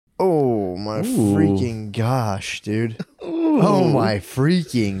Oh my freaking gosh, dude. Oh my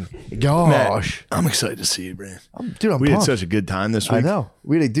freaking gosh. Matt, I'm excited to see you, man. Dude, I'm We had pumped. such a good time this week. I know.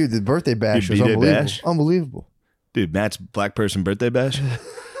 Dude, the birthday bash Dude, was B-Day unbelievable. bash? Unbelievable. Dude, Matt's black person birthday bash.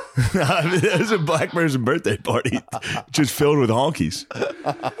 It was a black person birthday party, just filled with honkies.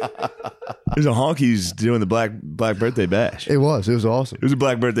 There's a honkies doing the black birthday bash. It was awesome. It was a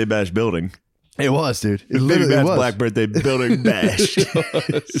black birthday bash building. It was, dude. It Baby literally Matt's was. black birthday building bash.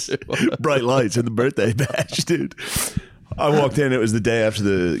 Bright lights in the birthday bash, dude. I walked in. It was the day after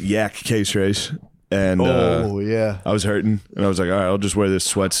the yak case race, and yeah. I was hurting, and I was like, all right, I'll just wear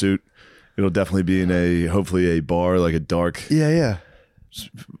this sweatsuit. It'll definitely be in hopefully a bar, like a dark Yeah.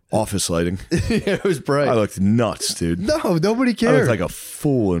 office lighting. Yeah, it was bright. I looked nuts, dude. No, nobody I cared. looked like a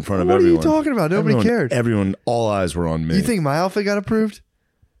fool in front of What are you everyone. talking about? Nobody cared. Everyone, all eyes were on me. You think my outfit got approved?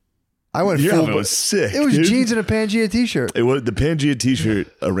 I went your full. outfit was sick? It was dude. jeans and a Pangea t-shirt. It was the Pangea t-shirt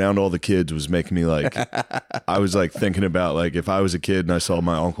around all the kids was making me like, I was like thinking about like if I was a kid and I saw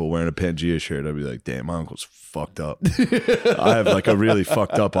my uncle wearing a Pangea shirt, I'd be like, damn, my uncle's fucked up. I have like a really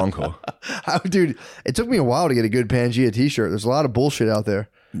fucked up uncle. Dude, it took me a while to get a good Pangea t-shirt. There's a lot of bullshit out there.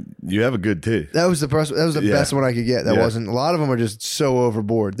 You have a good tee. That was the best one I could get. That Yeah. wasn't. A lot of them are just so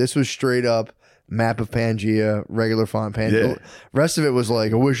overboard. This was straight up map of Pangea, regular font Pangea. Yeah. Rest of it was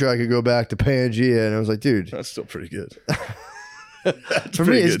like, I wish I could go back to Pangea, and I was like, dude, That's still pretty good. for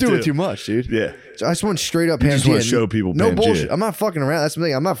me, it's doing too much, dude. Yeah, So I just want straight up You Pangea. just wanna show people no Pangea. bullshit. I'm not fucking around. That's the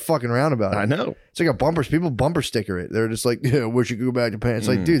thing. I'm not fucking around about it. I know. It's like a bumper. People bumper sticker it. They're just like, yeah, I wish you could go back to Pangea. It's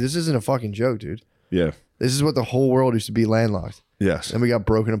like, dude, this isn't a fucking joke, dude. Yeah. This is what the whole world used to be landlocked, Yes. and we got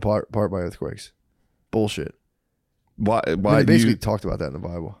broken apart by earthquakes. Bullshit. Why? They Why do basically you? talked about that in the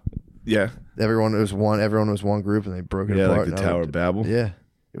Bible. Yeah. Everyone was one group, and they broke it Yeah, apart. like the and I Tower was- of Babel. Yeah,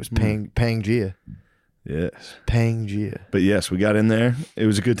 it was Pangea. Yes. Pangea, But yes, we got in there. It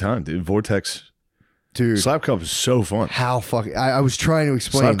was a good time, dude. Vortex dude. Slap Cup is so fun. How fucking? I was trying to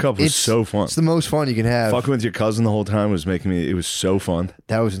explain. Slap Cup was so fun. It's the most fun you can have. Fucking with your cousin the whole time was making me. It was so fun,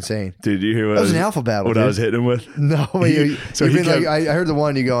 That was insane. dude. You hear what That was an alpha battle. What dude. I was hitting him with? No, So you've he been like, kept- I heard the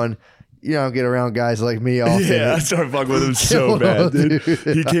one you going. You don't get around guys like me often. Yeah, I started fucking with him so bad, dude.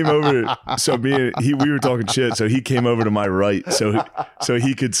 He came over. So we were talking shit. So he came over to my right, so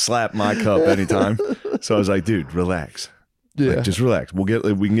he could slap my cup anytime. So I was like, dude, relax. Yeah. Like, just relax. We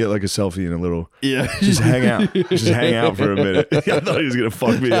can get like a selfie and a little. Yeah. Just hang out. Just hang out for a minute. I thought he was gonna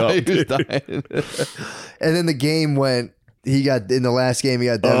fuck me up. He was dude. dying. And then the game went. He got in the last game. He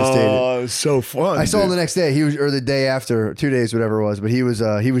got devastated. Oh, it was so fun. I saw him dude. the next day. He was, or the day after, 2 days, whatever it was. But he was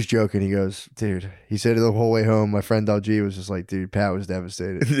joking. He goes, dude. He said the whole way home. My friend LG was just like, dude, Pat was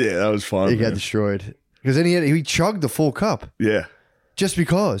devastated. Yeah, that was fun. He got man. destroyed because then he chugged the full cup Yeah, just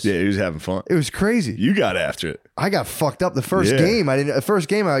because. yeah, he was having fun. It was crazy. You got after it. I got fucked up the first Yeah. game. The first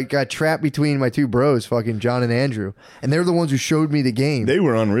game I got trapped between my two bros, fucking John and Andrew, and they're the ones who showed me the game. They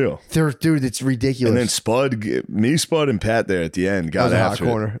were unreal. Dude, it's ridiculous. And then Spud, and Pat there at the end got that was a hot after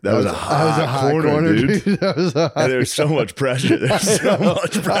corner. it. That was a hot corner, dude. That was a hot And there's so much pressure. There's so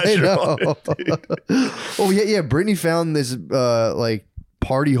much pressure on it, dude. Oh yeah. Brittany found this like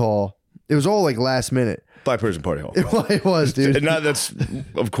party hall. It was all like last minute. Black person party hall. It was, dude. And that's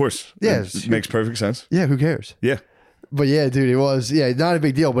of course. Yeah, it makes perfect sense. Yeah, who cares? Yeah, But yeah, dude, it was. Yeah, not a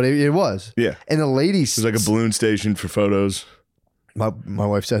big deal, but it was. yeah. And the ladies, It was like a balloon station for photos. my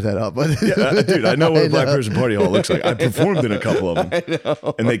wife set that up. But Yeah, dude, I know what a black person party hall looks like. I performed in a couple of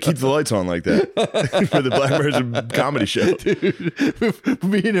them, and they keep the lights on like that for the black person comedy show. Dude,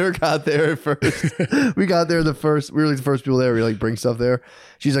 me and her got there at first. We got there we were like the first people there. We like bring stuff there.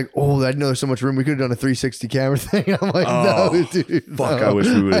 She's like, oh, I didn't know there's so much room. We could have done a 360 camera thing. I'm like, no, Oh, dude. fuck, no. I wish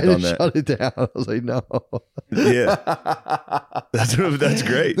we would have I done just that. Shut it down. I was like, no. Yeah, that's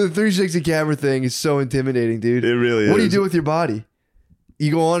great. The 360 camera thing is so intimidating, dude. It really What do you is. do with your body? You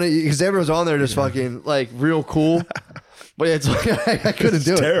go on it because everyone's on there just fucking like real cool. But it's like I couldn't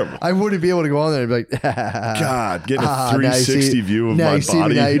do it. terrible. I wouldn't be able to go on there and be like, God, getting a now you 360 see- view of now my you see me,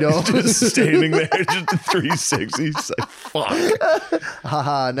 body, now you don't. just standing there, just a 360. It's like, fuck.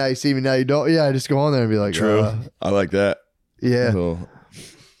 haha, now you see me, now you don't. Yeah, I just go on there and be like, True. I like that. yeah. Well,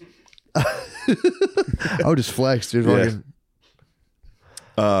 I would just flex, dude. Yeah. Fucking.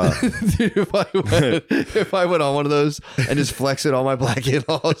 Dude, if I went on one of those and just flex it on my black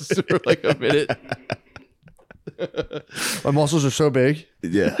in-laws for like a minute. My muscles are so big.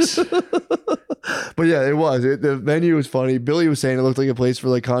 yes. But yeah, it was. The venue was funny. Billy was saying it looked like a place for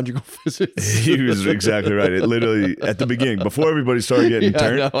like conjugal visits. He was exactly right. It literally at the beginning, before everybody started getting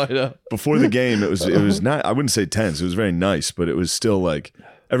turned, I know. before the game, it was not. I wouldn't say tense. It was very nice, but it was still like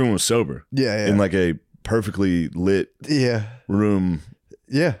everyone was sober. Yeah, yeah. In like a perfectly lit Yeah. room.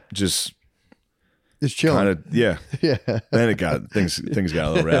 Yeah, just chilling. kind of, yeah. Yeah. Then it got, things got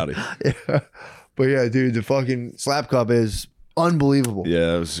a little rowdy. Yeah. But yeah, dude, the fucking slap cup is unbelievable.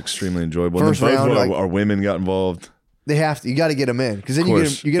 Yeah, it was extremely enjoyable. First And then both round, our women got involved. They have to. You got to get them in because then Of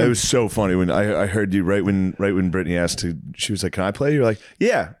course, you get it them. was so funny when I heard you right when Brittany asked to. She was like, "Can I play?" You're like,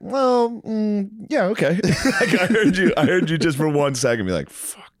 "Yeah, well, yeah, okay." Like I heard you just for 1 second be like,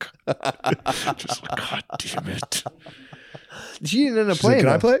 "Fuck," just God damn it. She didn't end up She's like, playing. "Can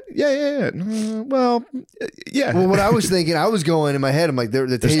I though. play?" Yeah. Well, yeah. Well, what I was thinking, I was going in my head. I'm like, the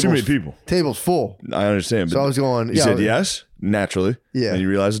There's too many table's, people. table's full. I understand. But So I was going. you said yes, naturally. Yeah. And you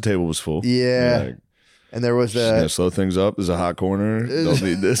realized the table was full. Yeah. You're like, And there was just gonna slow things up. There's a hot corner. Don't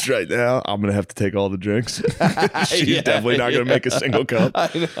need this right now. I'm gonna have to take all the drinks. She's definitely not gonna make a single cup. I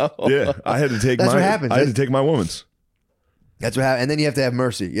know. Yeah, I had to take. That's my, what happens. I had to take my woman's. That's what happened. And then you have to have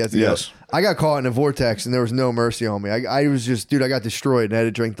mercy. You have to Yes. go. I got caught in a vortex and there was no mercy on me. I was just, dude, I got destroyed and I had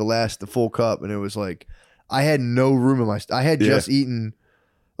to drink the full cup. And it was like, I had no room in my, I had just eaten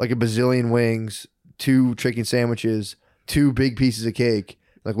like a bazillion wings, 2 chicken sandwiches, 2 big pieces of cake.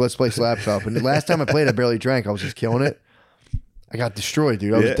 Like, let's play slap cup. And the last time I played, I barely drank. I was just killing it. I got destroyed,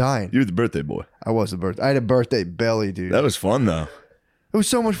 dude. I was dying. You were the birthday boy. I was the birthday. I had a birthday belly, dude. That was fun though. It was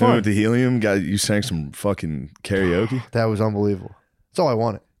so much We fun. went to Helium. You sang some fucking karaoke. That was unbelievable. That's all I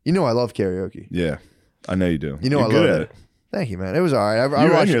wanted. You know I love karaoke. Yeah, I know you do. You know You're I good love at it. Thank you, man. It was all right. I You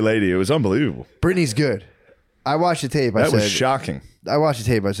and watched your lady. It was unbelievable. Brittany's good. I watched the tape. I That was said, shocking. I watched the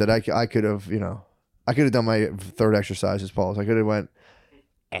tape. I said, I could have, I could have done my third exercise as Paul's. I could have went,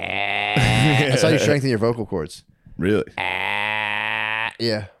 that's how you strengthen your vocal cords. Really?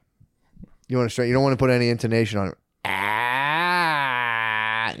 Yeah. You want to strengthen, you don't want to put any intonation on it.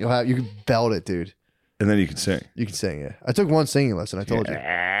 You can belt it, dude. And then you can sing. You can sing, yeah. I took 1 singing lesson, I told you.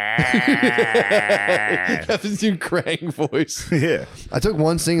 That's his new Krang voice. Yeah. I took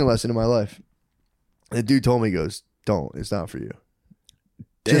 1 singing lesson in my life. The dude told me, he goes, don't, it's not for you.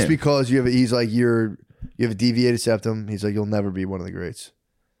 Just Damn. because you have a deviated septum, he's like, you'll never be one of the greats.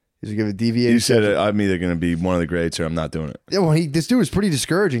 He's like, you have a deviated You said septum. I'm either going to be one of the greats or I'm not doing it. Yeah, well, this dude was pretty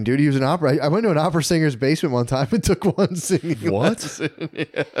discouraging, dude. He was an opera. I went to an opera singer's basement one time and took 1 singing What? lesson.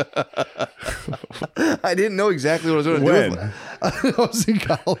 Yeah. I didn't know exactly what I was going to do. When? I was in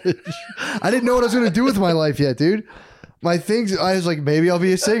college. I didn't know what I was going to do with my life yet, dude. My things, I was like, maybe I'll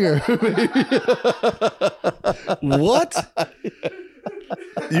be a singer. What?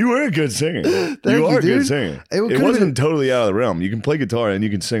 You were a good singer. you, You are a dude. good singer. It It could've wasn't totally out of the realm. You can play guitar and you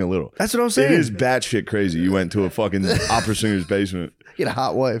can sing a little. That's what I'm saying. It is batshit crazy. You went to a fucking opera singer's basement. He had a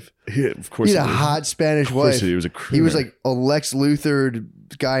hot wife. Yeah, of course. He had a did. hot Spanish Of course wife. he was a He was crooner. like a Lex Luthor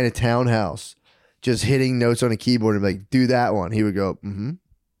guy in a townhouse, just hitting notes on a keyboard and be like, do that one. He would go, and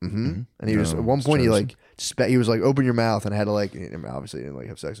he was No, at one it's point he Johnson. like he was like, open your mouth, and I had to like, obviously he didn't like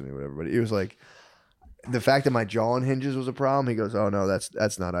have sex with me or whatever, but he was like, the fact that my jaw hinges was a problem. He goes, oh no,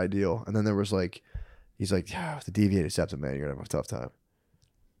 that's not ideal. And then there was like, he's like, yeah, with the deviated septum, man, you're gonna have a tough time.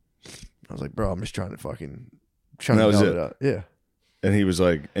 I was like, bro, I'm just trying to That was melt it. out. Yeah. And he was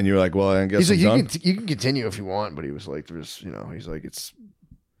like, and you were like, well, I guess He's I'm like, done. you can continue if you want, but he was like, there's, he's like, it's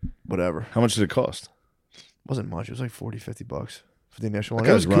whatever. How much did it cost? Wasn't much. It was like $40-$50 for the initial That one.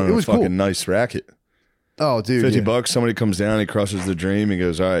 guy It was was cool. running It was a fucking cool. nice racket. Oh, dude. 50 yeah. bucks. Somebody comes down, he crushes the dream. He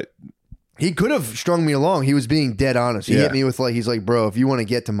goes, all right. He could have strung me along. He was being dead honest. He Yeah. hit me with like, he's like, bro, if you want to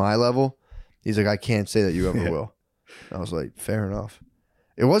get to my level, he's like, I can't say that you ever Yeah. will. I was like, fair enough.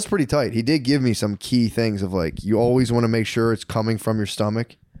 It was pretty tight. He did give me some key things of like, you always want to make sure it's coming from your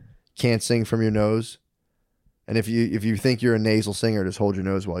stomach. Can't sing from your nose. And if you think you're a nasal singer, just hold your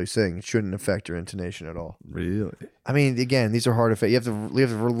nose while you sing. It shouldn't affect your intonation at all. Really? I mean, again, these are hard to fit. You have to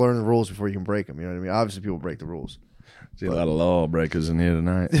learn the rules before you can break them. You know what I mean? Obviously, people break the rules. See a lot of lawbreakers in here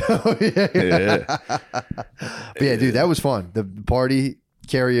tonight. Oh, yeah. Yeah. But yeah, dude, that was fun. The party,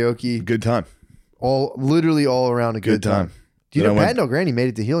 karaoke, Good time. literally all around a good time. Do you Then know I Pat and O'Grady made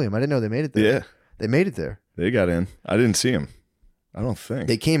it to Helium? I didn't know they made it there. Yeah. They made it there. They got in. I didn't see him. I don't think.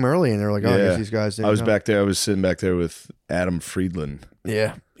 They came early and they're like, oh, I Yeah. guess these guys didn't I was know. back there. I was sitting back there with Adam Friedland.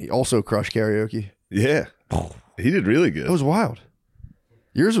 Yeah. He also crushed karaoke. Yeah. He did really good. It was wild.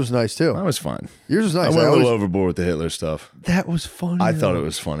 Yours was nice too. That was fine. Yours was I nice. went a little overboard with the Hitler stuff. That was funny. I thought though. it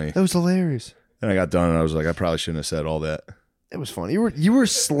was funny. That was hilarious. Then I got done and I was like, I probably shouldn't have said all that. It was funny. You were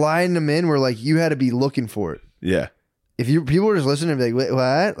sliding them in where like you had to be looking for it. Yeah. If people were just listening and be like, wait,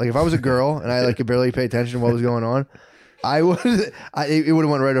 what? Like if I was a girl and I like could barely pay attention to what was going on, it would have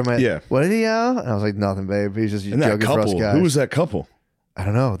went right over my head. Yeah. What did he yell? And I was like, nothing, babe. He's just And that joking for us couple, guys. who was that couple? I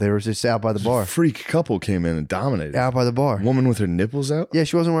don't know. They were just out by the bar. Freak couple came in and dominated. Out by the bar. Woman with her nipples out. Yeah,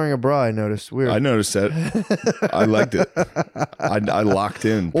 she wasn't wearing a bra. I noticed. Weird. I noticed that. I liked it. I locked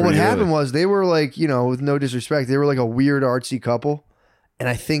in. Well, what happened early. was they were like, with no disrespect, they were like a weird artsy couple, and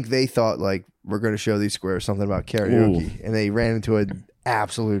I think they thought like we're going to show these squares something about karaoke, and they ran into an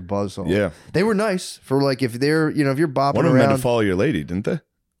absolute buzzsaw. Yeah, they were nice for like if they're if you're bopping one of them around. had to follow your lady, didn't they?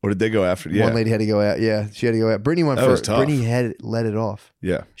 Or did they go after? Yeah, one lady had to go out. Yeah, she had to go out. Brittany went That was first. tough. Brittany had let it off.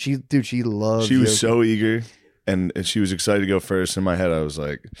 Yeah, she loved. She was yoga. so eager, and she was excited to go first. In my head, I was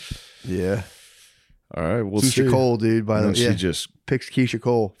like, yeah. All right, we'll Keisha see. Cole, dude. By the way, she just picks Keisha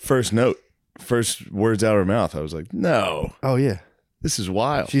Cole. First note, first words out of her mouth. I was like, no. Oh yeah, this is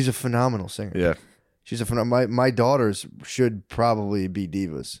wild. She's a phenomenal singer. Yeah, she's a my daughters should probably be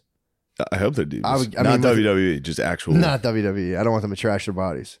divas. I hope they're divas. I not mean, WWE, just actual. Not WWE. I don't want them to trash their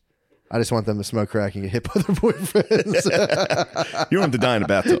bodies. I just want them to smoke crack and get hit by their boyfriends. You want them to die in a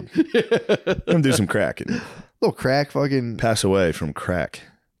bathtub. Let them do some crack and little crack, fucking pass away from crack.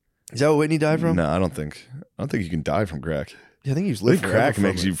 Is that what Whitney died from? No, I don't think you can die from crack. Yeah, I think he's I think crack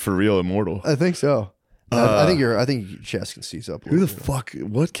makes you for real immortal. I think so. I think your chest can seize up. Who the fuck?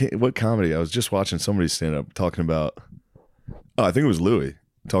 What comedy? I was just watching somebody stand up talking about. Oh, I think it was Louis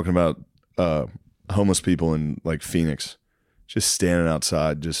talking about homeless people in like Phoenix, just standing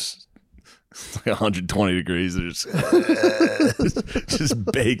outside, just like 120 degrees. They're just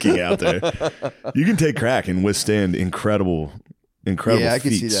baking out there. You can take crack and withstand incredible. Yeah, I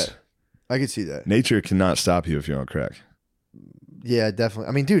could see that. I could see that. Nature cannot stop you if you're on crack. Yeah, definitely.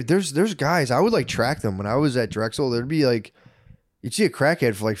 I mean, dude, there's guys, I would like track them when I was at Drexel. There'd be like, you'd see a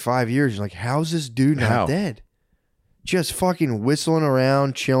crackhead for like 5 years. You're like, how's this dude not dead? Just fucking whistling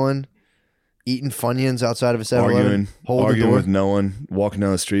around, chilling, eating Funyuns outside of a 7-Eleven. Arguing with no one, walking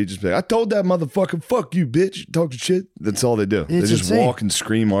down the street, just be like, I told that motherfucker, fuck you, bitch. Talking shit. That's all they do. They just walk and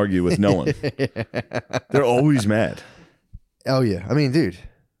scream, argue with no one. They're always mad. Oh, yeah. I mean, dude.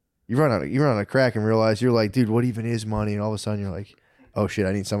 You run on a crack and realize you're like, dude, what even is money? And all of a sudden you're like, oh shit,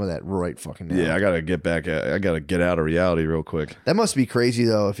 I need some of that right fucking now. Yeah, I gotta get out of reality real quick. That must be crazy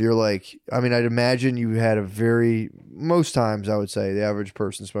though. If you're like, I mean, I'd imagine you had most times I would say the average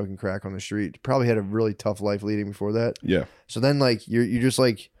person smoking crack on the street probably had a really tough life leading before that. Yeah. So then like you just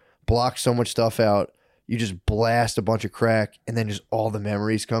like block so much stuff out. You just blast a bunch of crack and then just all the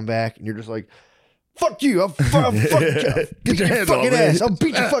memories come back and you're just like, fuck you! I'll fuck you! Beat your fucking ass! I'll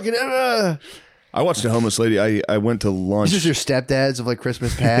beat your fucking ass! I watched a homeless lady. I went to lunch. This is your stepdads of like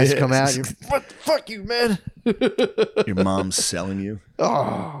Christmas past come out. And you're, fuck you, man! Your mom's selling you.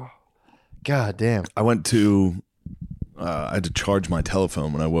 Oh, god damn! I went to. I had to charge my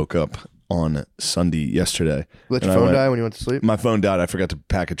telephone when I woke up on Sunday yesterday. Let your phone die when you went to sleep? My phone died. I forgot to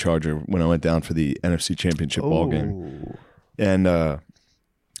pack a charger when I went down for the NFC Championship ball game, and.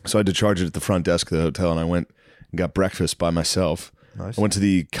 So I had to charge it at the front desk of the hotel, and I went and got breakfast by myself. Nice. I went to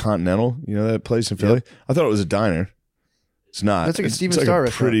the Continental, you know that place in Philly? Yep. I thought it was a diner. It's not. That's like a Steven Star restaurant.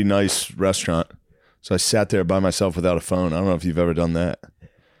 It's like a pretty nice restaurant. So I sat there by myself without a phone. I don't know if you've ever done that.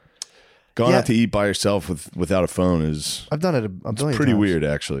 Going out to eat by yourself without a phone is... I've done it a billion pretty times. weird,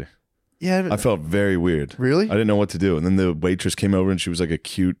 actually. Yeah. I felt very weird. Really? I didn't know what to do. And then the waitress came over, and she was like a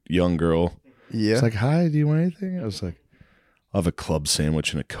cute young girl. Yeah. It's like, hi, do you want anything? I was like, I'll have a club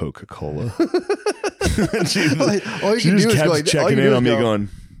sandwich and a Coca-Cola. she just kept checking in on me going,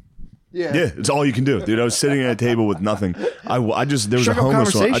 yeah, it's all you can do. Dude, I was sitting at a table with nothing. There was a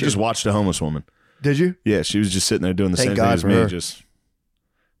homeless woman. I just watched a homeless woman. Did you? Yeah, she was just sitting there doing the same thing as me.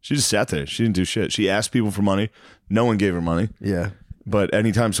 She just sat there. She didn't do shit. She asked people for money. No one gave her money. Yeah. But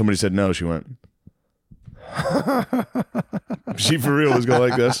anytime somebody said no, she went... She for real was going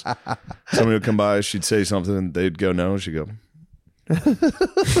like this. Somebody would come by, she'd say something, and they'd go no, she'd go...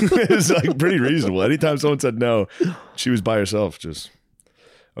 It's like pretty reasonable. Anytime someone said no, she was by herself. Just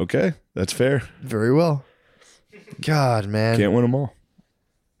okay, that's fair. Very well. God, man, can't win them all.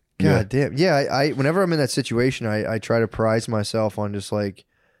 God damn. Yeah, I whenever I'm in that situation, I try to prize myself on just like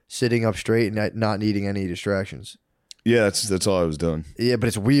sitting up straight and not needing any distractions. Yeah, that's all I was doing. Yeah, but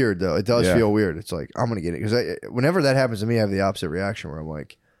it's weird though. It does feel weird. It's like I'm gonna get it because whenever that happens to me, I have the opposite reaction where I'm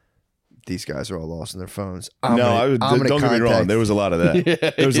like, these guys are all lost in their phones. Don't get me wrong. There was a lot of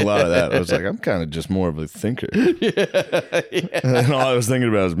that. There was a lot of that. I was like, I'm kind of just more of a thinker. And all I was thinking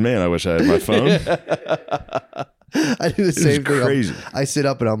about is, man, I wish I had my phone. I do the same thing. Crazy. I sit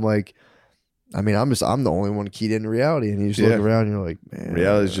up and I'm like, I mean, I'm the only one keyed into reality. And you just look around and you're like, man.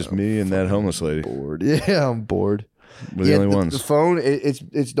 Reality is just me and that homeless lady. Bored. Yeah, I'm bored. We're the only ones. The phone,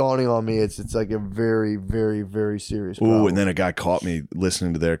 it's dawning on me. It's like a very, very, very serious problem. Ooh, and then a guy caught me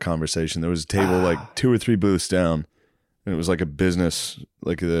listening to their conversation. There was a table like 2 or 3 booths down, and it was like a business,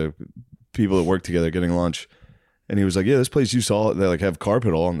 like the people that work together getting lunch. And he was like, yeah, this place you saw, they like have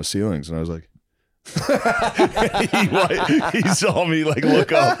carpet all on the ceilings. And I was like, he saw me like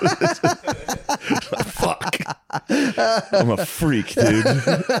look up. Fuck. I'm a freak, dude.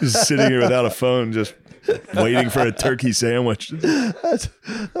 Just sitting here without a phone, just waiting for a turkey sandwich.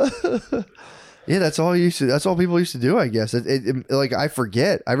 Yeah, that's all people used to do, I guess. Like, I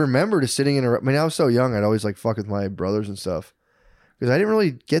forget. I remember just sitting I mean, I was so young, I'd always like fuck with my brothers and stuff. Because I didn't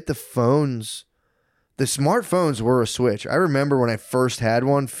really get the phones. The smartphones were a switch. I remember when I first had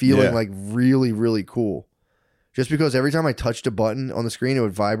one feeling like really, really cool. Just because every time I touched a button on the screen, it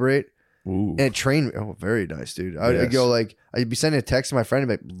would vibrate. Ooh. And it trained me. Oh, very nice, dude. I'd go like, I'd be sending a text to my friend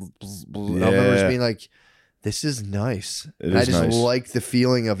and be like, bzz, bzz, and I remember just being like, this is nice. I just like the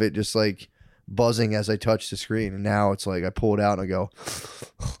feeling of it just like buzzing as I touch the screen. And now it's like, I pull it out and I go,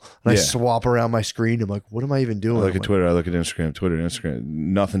 and I swap around my screen. I'm like, what am I even doing? I look at Twitter. I look at Instagram. Twitter, Instagram.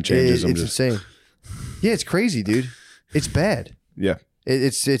 Nothing changes. It's insane. Yeah, it's crazy, dude. It's bad. Yeah.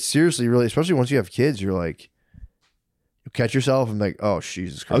 It's seriously really, especially once you have kids, you're like, you catch yourself and like, oh,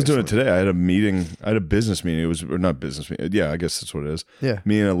 Jesus Christ. I was doing it today. I had a meeting. I had a business meeting. It was, or not business meeting. Yeah, I guess that's what it is. Yeah.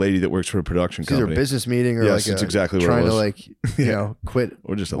 Me and a lady that works for a production company. Either a business meeting or yes, like it's exactly what trying it was. to like, you know, quit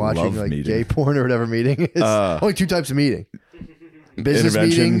or just a watching love like meeting. gay porn or whatever meeting. It's only two types of meeting. Business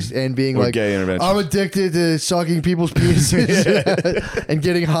meetings and being like, gay intervention. I'm addicted to sucking people's penises and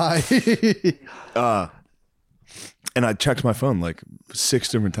getting high. And I checked my phone like 6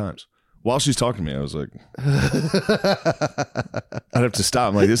 different times. While she's talking to me, I was like, I'd have to stop.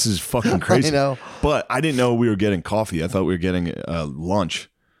 I'm like, this is fucking crazy. I know. But I didn't know we were getting coffee. I thought we were getting lunch.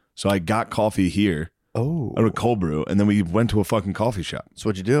 So I got coffee here. Oh. Out of cold brew. And then we went to a fucking coffee shop. So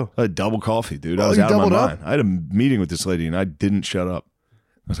what'd you do? I had double coffee, dude. I was out of my mind. I had a meeting with this lady and I didn't shut up.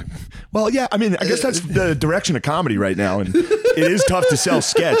 I was like, well, yeah, I mean, I guess that's the direction of comedy right now. And it is tough to sell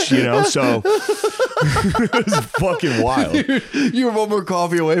sketch, you know? So it was fucking wild. You were one more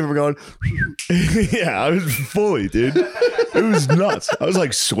coffee away from going. Yeah, I was fully, dude. It was nuts. I was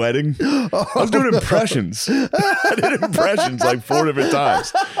like sweating. I was doing impressions. I did impressions like 4 different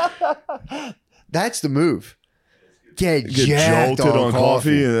times. That's the move. Get jolted on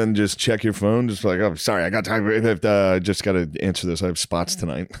coffee and then just check your phone. Just like, oh, sorry, I got time. I just got to answer this. I have spots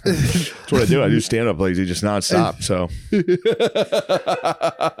tonight. That's what I do. I do stand up lazy, just nonstop. So,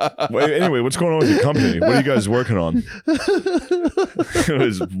 anyway, what's going on with your company? What are you guys working on?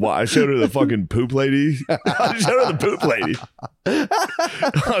 I showed her the fucking poop lady. I showed her the poop lady.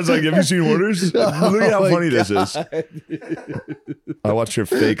 I was like, have you seen orders? Look at how funny this is. I watched her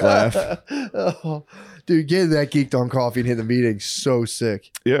fake laugh. Oh, dude, getting that geeked on coffee and hit the meeting, so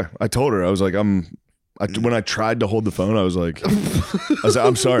sick. Yeah, I told her. I was like, when I tried to hold the phone, I was like,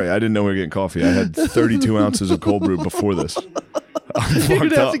 I'm sorry, I didn't know we were getting coffee. I had 32 ounces of cold brew before this. You're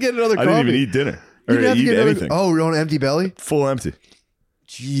gonna have to get another coffee. I didn't even eat dinner or eat anything. Oh, you're on an empty belly? Full empty.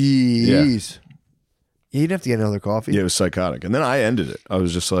 Jeez. Yeah, you'd have to get another coffee. Yeah, it was psychotic. And then I ended it. I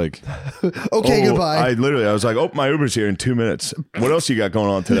was just like, okay, goodbye. I was like, oh, my Uber's here in 2 minutes. What else you got going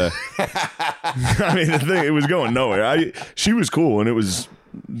on today? I mean, the thing, it was going nowhere. She was cool, and it was,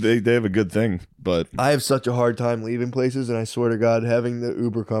 they have a good thing, but I have such a hard time leaving places, and I swear to God, having the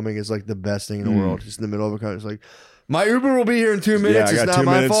Uber coming is like the best thing in the world. Just in the middle of a conversation, it's like, my Uber will be here in 2 minutes. Yeah, I got it's 2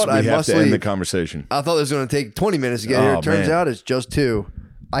 not minutes. my fault. We I have must to leave. end the conversation. I thought it was going to take 20 minutes to get here. It turns out it's just 2.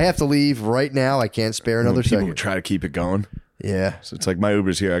 I have to leave right now. I can't spare another People second. try to keep it going. Yeah. So it's like, my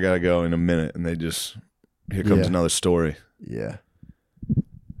Uber's here. I got to go in a minute. And they just, here comes another story. Yeah.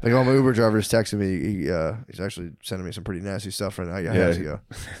 Like, my Uber driver just texted me. He's actually sending me some pretty nasty stuff right now. I have to go.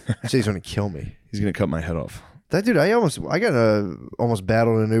 He said he's going to kill me. He's going to cut my head off. That dude, I got almost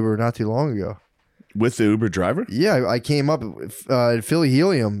battled an Uber not too long ago. With the Uber driver? Yeah, I came up at Philly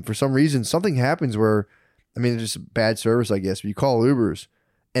Helium. For some reason, something happens where, I mean, it's just bad service, I guess. But you call Ubers,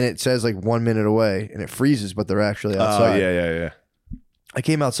 and it says like 1 minute away, and it freezes, but they're actually outside. Yeah. I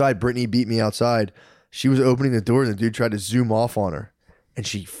came outside. Brittany beat me outside. She was opening the door, and the dude tried to zoom off on her, and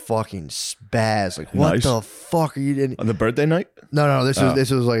she fucking spazzed. Like, what the fuck are you doing? On the birthday night? No.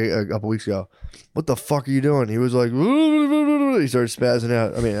 This was like a couple weeks ago. What the fuck are you doing? He was like, he started spazzing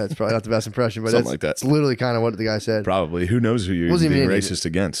out. I mean, that's probably not the best impression, but something like that. It's literally kind of what the guy said. Probably. Who knows who you're being racist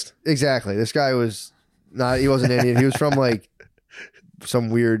against? Exactly. This guy was not. He wasn't Indian. He was from like some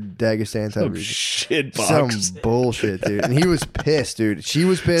weird Dagestan type of shit box. Some bullshit, dude. And he was pissed, dude. She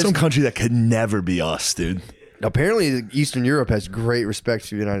was pissed. Some country that could never be us, dude. Apparently, Eastern Europe has great respect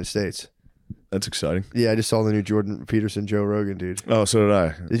for the United States. That's exciting. Yeah, I just saw the new Jordan Peterson, Joe Rogan, dude. Oh, so did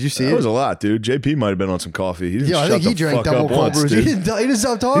I. Did you see it? That was a lot, dude. JP might have been on some coffee. He didn't I think he drank double cold brews. He didn't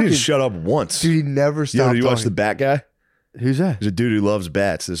stop talking. He didn't shut up once. Dude, he never stopped Did you watch The Bat Guy? Who's that? There's a dude who loves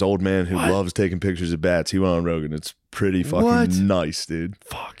bats. This old man who loves taking pictures of bats. He went on Rogan. It's pretty fucking nice, dude.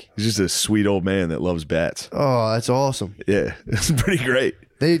 Fuck. He's just a sweet old man that loves bats. Oh, that's awesome. Yeah, it's pretty great.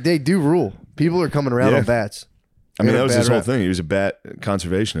 They do rule. People are coming around on bats. I mean, that was his whole thing. He was a bat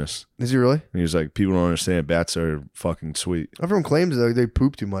conservationist. Is he really? And he was like, people don't understand. Bats are fucking sweet. Everyone claims though they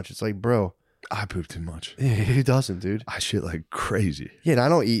poop too much. It's like, bro, I poop too much. Yeah, who doesn't, dude? I shit like crazy. Yeah, and I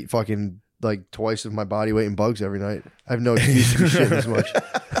don't eat fucking like twice of my body weight in bugs every night. I have no excuse to be shitting this much.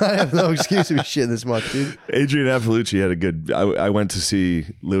 I have no excuse to be shitting this much, dude. Adrienne Appalucci had a good. I went to see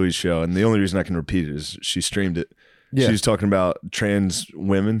Louis' show, and the only reason I can repeat it is she streamed it. Yeah. She was talking about trans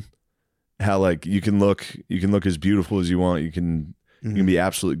women, how like you can look as beautiful as you want. You can be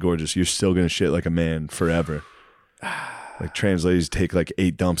absolutely gorgeous. You're still gonna shit like a man forever. Like trans ladies take like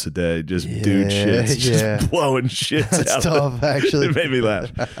 8 dumps a day, just dude shits, just blowing shits. That's tough, actually. It made me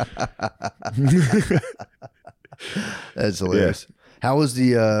laugh. That's hilarious. Yeah. How was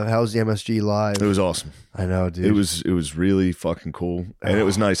the MSG live? It was awesome. I know, dude. It was really fucking cool, and it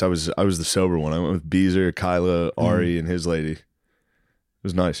was nice. I was the sober one. I went with Beezer, Kyla, Ari, and his lady. It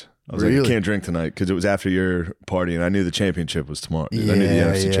was nice. I was like, I can't drink tonight because it was after your party, and I knew the championship was tomorrow. Yeah, I knew the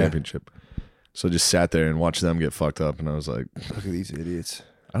NFC championship. So I just sat there and watched them get fucked up, and I was like, look at these idiots.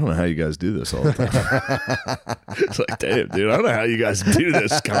 I don't know how you guys do this all the time. It's like, damn, dude, I don't know how you guys do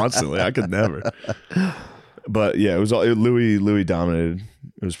this constantly. I could never. But yeah, it was all Louis dominated.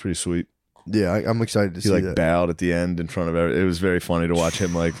 It was pretty sweet. Yeah, I'm excited to see that. He bowed at the end in front of everyone. It was very funny to watch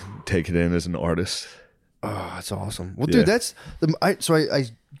him like take it in as an artist. Oh, that's awesome. Well, dude, that's I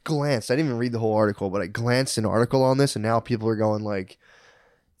glanced. I didn't even read the whole article, but I glanced an article on this, and now people are going like,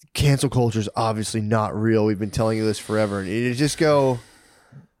 cancel culture is obviously not real. We've been telling you this forever. And you just go,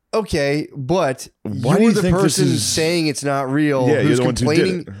 okay, but why you're the person saying it's not real who's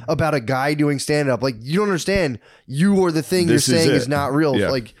complaining about a guy doing stand-up. Like, you don't understand. You are the thing you're saying is not real. Yeah.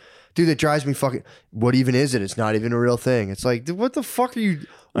 Like, dude, that drives me fucking... What even is it? It's not even a real thing. It's like, what the fuck are you...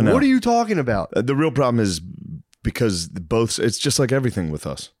 What are you talking about? The real problem is because it's just like everything with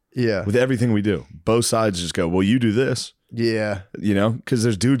us. Yeah. With everything we do. Both sides just go, well, you do this. Yeah. You know, because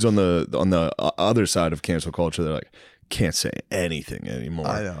there's dudes on the other side of cancel culture that are like, can't say anything anymore.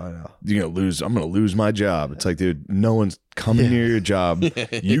 I know. I'm gonna lose my job. It's like, dude, no one's coming near your job.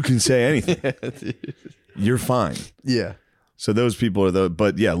 You can say anything. You're fine. Yeah. So those people are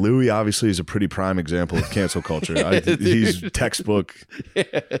but yeah, Louis obviously is a pretty prime example of cancel culture. He's textbook.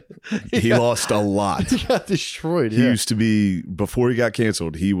 He lost a lot. He got destroyed. He used to be, before he got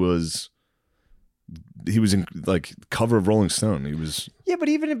canceled, he was in like cover of Rolling Stone. He was. Yeah, but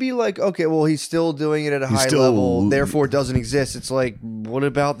even to be like, okay, well, he's still doing it at a high level, therefore it doesn't exist. It's like, what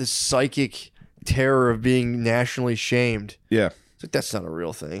about this psychic terror of being nationally shamed? Yeah. It's like, that's not a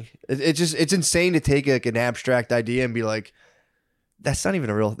real thing. It's insane to take like an abstract idea and be like, that's not even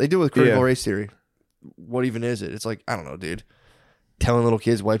a real. They do it with critical race theory. What even is it? It's like, I don't know, dude. Telling little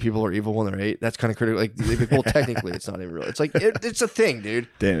kids white people are evil when they're 8. That's kind of critical. Like, well, technically, it's not even real. It's like it's a thing, dude.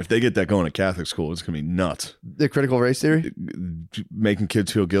 Damn, if they get that going at Catholic school, it's gonna be nuts. The critical race theory, making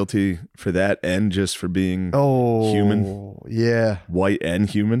kids feel guilty for that and just for being human. Yeah, white and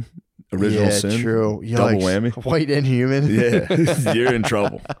human. Original sin. True. Double whammy. White and human. Yeah, you're in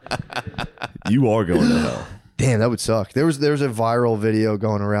trouble. You are going to hell. Damn, that would suck. There was a viral video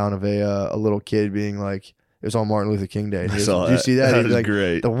going around of a little kid being like, it was on Martin Luther King Day. I saw did you see that? That was like,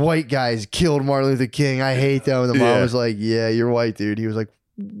 great. The white guys killed Martin Luther King. I hate them. And the mom was like, yeah, you're white, dude. He was like,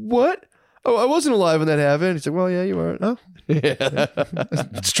 what? Oh, I wasn't alive when that happened. He said, well, yeah, you weren't. Oh.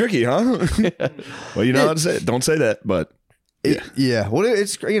 It's tricky, huh? Well, you know how to say it. Don't say that, but yeah. Well,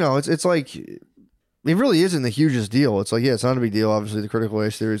 it's like, it really isn't the hugest deal. It's like, it's not a big deal. Obviously, the critical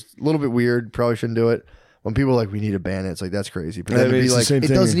race theory is a little bit weird. Probably shouldn't do it. When people are like, we need to ban it, it's like, that's crazy. But then it'd be like, it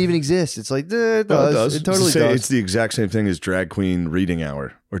doesn't even exist. It's like, it does. It totally does. It's the exact same thing as drag queen reading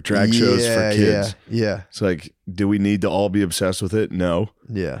hour or drag shows for kids. Yeah. It's like, do we need to all be obsessed with it? No.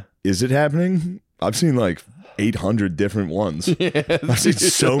 Yeah. Is it happening? I've seen like 800 different ones. I've seen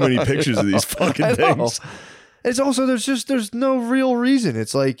so many pictures of these fucking things. It's also, there's no real reason.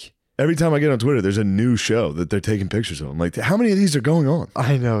 It's like, every time I get on Twitter, there's a new show that they're taking pictures of. I'm like, how many of these are going on?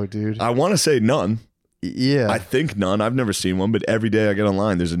 I know, dude. I want to say none. Yeah. I think none. I've never seen one, but every day I get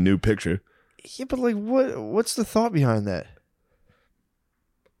online, there's a new picture. Yeah, but like, what's the thought behind that?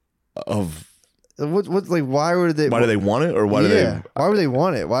 Of what like, why do they want it, or why do they? Why would they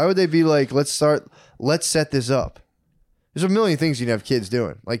want it? Why would they be like, let's set this up? There's a million things you'd have kids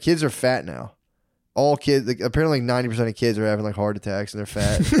doing. Like, kids are fat now. all kids, like, apparently 90% of kids are having like heart attacks and they're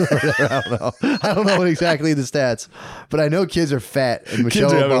fat. I don't know. I don't know exactly the stats, but I know kids are fat. And Michelle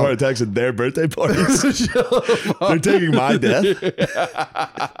Kids are having Obama, heart attacks at their birthday parties. They're taking my death.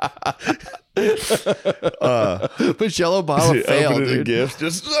 Michelle Obama failed, Opening a dude. gift,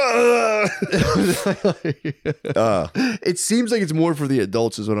 just It seems like it's more for the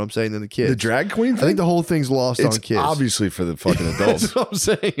adults, is what I'm saying, than the kids. the drag queen I thing. think the whole thing's lost It's on kids. obviously for the fucking adults. That's what I'm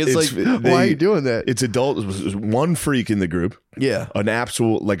saying. It's It's- like, they- why are you doing that? It's adult. One freak in the group, Yeah. an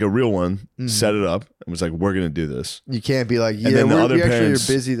actual, like a real one, set it up and was like, "We're gonna do this." You can't be like, yeah, then the other we actually are parents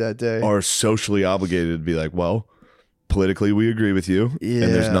busy that day. Are socially obligated to be like, "Well, politically, we agree with you, and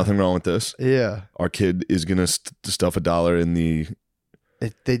there's Yeah. nothing wrong with this. Yeah. Our kid is gonna stuff $1 in the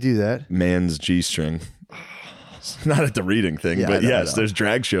They do that. man's G-string." Not at the reading thing, Yeah, but I know, yes, I know. there's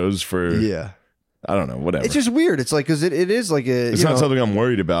drag shows for Yeah. I don't know, whatever. It's just weird. It's like, because it is like a. It's not something I'm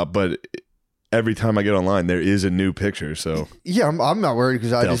worried about, but every time I get online, there is a new picture. So Yeah, I'm not worried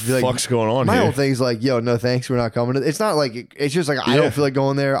because I the just feel like. fuck's going on My here? whole thing's like, yo, no thanks, we're not coming. It's not like, it's just like, I Yeah. don't feel like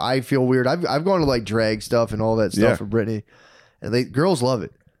going there. I feel weird. I've gone to like drag stuff and all that stuff Yeah. for Britney, and girls love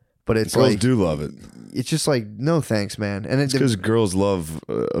it. But it's Girls like, do love it. it's just like, no thanks, man. And It's because girls love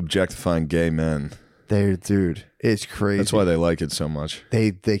objectifying gay men. dude, it's crazy. That's why they like it so much.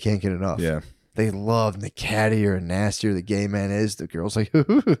 they can't get enough. Yeah. They love, and the cattier and nastier the gay man is, the girls like,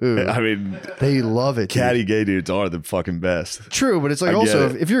 I mean, they love it. Dude. catty gay dudes are the fucking best. True, but it's like I also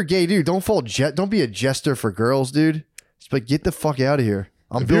get it. if you're a gay dude, don't be a jester for girls, dude. Just like, get the fuck out of here.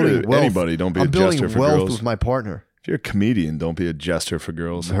 I'm If you're building wealth. anybody, don't be I'm a building jester for wealth girls. with my partner. If you're a comedian, don't be a jester for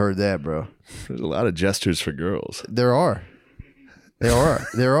girls. I heard that, bro. There's a lot of jesters for girls. There are. You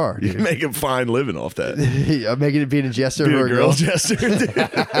Dude. make a fine living off that. I'm making it being a jester Be for a girl jester.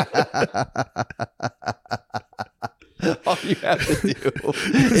 All you have to do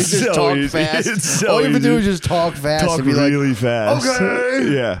is just so talk easy. fast. It's so All you have to do easy. is just talk fast Talk and be like, really fast.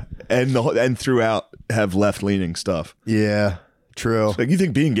 okay. Yeah. And throughout have left leaning stuff. yeah, true. Like, you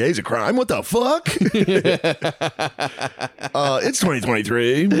think being gay is a crime? What the fuck? It's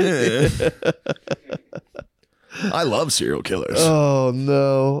 2023. I love serial killers. Oh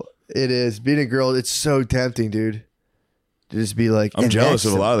no, it is being a girl. It's so tempting, dude. To just be like, I'm and jealous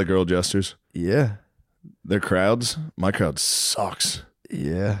that's of a lot of the girl jesters. Yeah, Their crowds, my crowd sucks.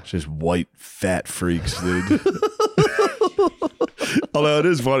 yeah. It's just white, fat freaks, dude. Although it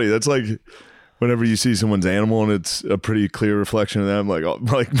is funny. That's like whenever you see someone's animal and it's a pretty clear reflection of them. Like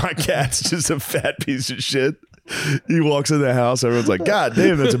my cat's just a fat piece of shit. He walks in the house, everyone's like, "God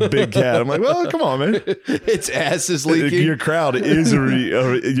damn, that's a big cat." I'm like, "Well, come on, man. Its ass is leaking. Your crowd is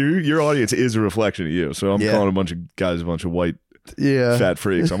your audience is a reflection of you." So I'm Yeah. calling a bunch of guys a bunch of white Yeah, fat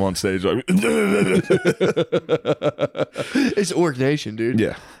freaks. I'm on stage like, it's Orc Nation, dude.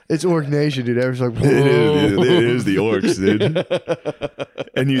 yeah. It's Orc Nation, dude. Everyone's like, It is the orcs, dude.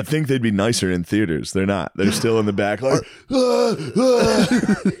 And you'd think they'd be nicer in theaters. They're not. They're still in the back like,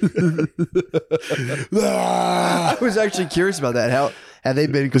 I was actually curious about that. How have they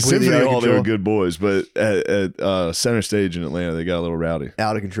been the completely Symphony out of Hall, they were control? good boys, but at Center Stage in Atlanta, they got a little rowdy.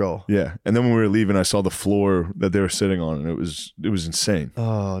 Out of control. Yeah. And then when we were leaving, I saw the floor that they were sitting on, and it was insane.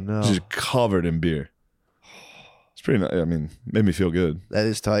 Oh no, Just covered in beer. It's pretty nice. I mean, made me feel good. that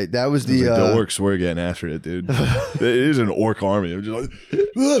is tight. That was It was the like, the orcs were getting after it, dude. It is an orc army. It was just like,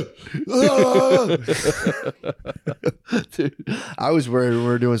 dude, I was worried when we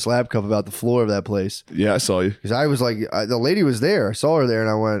were doing Slab Cup about the floor of that place yeah, I saw you. because I was like, the lady was there. I saw her there, and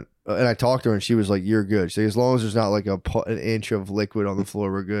I went and I talked to her, and she was like, "You're good." She said, "As long as there's not like an inch of liquid on the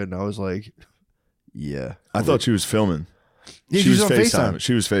floor, we're good." And I was like, "Yeah." I thought she was filming. Yeah, she was on FaceTiming. FaceTime.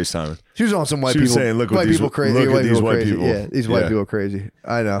 She was FaceTiming. She was on some white She was people. saying, "Look what white these- people crazy. look at white these people white crazy. people." Yeah, these white Yeah. people crazy.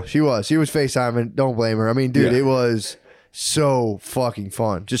 I know. She was FaceTiming. Don't blame her. I mean, dude, Yeah. it was so fucking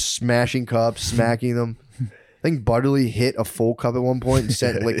fun. Just smashing cups, smacking them. I think Butterly hit a full cup at one point and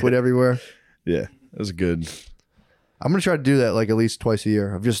sent liquid everywhere. Yeah, that was good. I'm gonna try to do that like at least twice a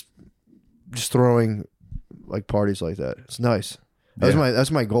year. Of just throwing like parties like that. It's nice. That's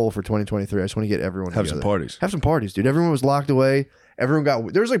my goal for 2023. I just want to get everyone Have together. some parties. Have some parties, dude. Everyone was locked away.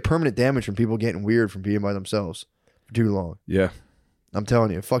 There was like permanent damage from people getting weird from being by themselves for too long. Yeah. I'm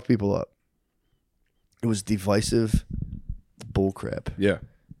telling you, it fucked people up. It was divisive bullcrap. Yeah.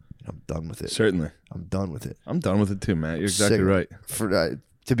 I'm done with it. Certainly. I'm done with it. I'm done with it too, Matt. You're exactly Sick. right.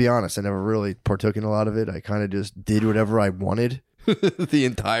 To be honest, I never really partook in a lot of it. I kind of just did whatever I wanted the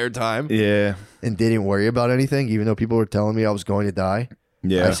entire time Yeah. and didn't worry about anything, even though people were telling me I was going to die.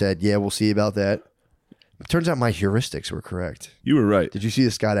 Yeah. I said, yeah, we'll see about that. It turns out my heuristics were correct. You were right. Did you see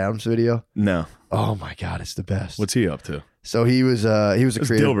the Scott Adams video? No. Oh my God, it's the best. What's he up to? So he was a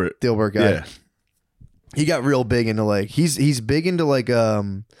creative Dilbert. Dilbert guy. Yeah. he got real big into like he's big into like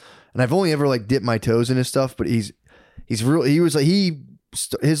and I've only ever like dipped my toes in his stuff, but he's real. He was like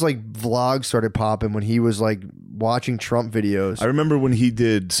his like vlog started popping when he was like watching Trump videos. I remember when he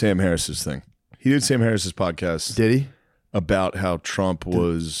did Sam Harris's thing. He did Sam Harris's podcast. Did he? About how Trump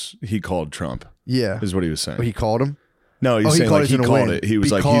was, he called Trump. Yeah. Is what he was saying. But he called him? No, he's saying like he called it. He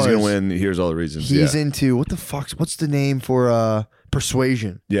was like, he's going to win. Here's all the reasons. He's into, what's the name for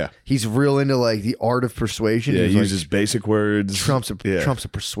persuasion? Yeah. He's real into like the art of persuasion. Yeah, he like, uses basic words. Trump's a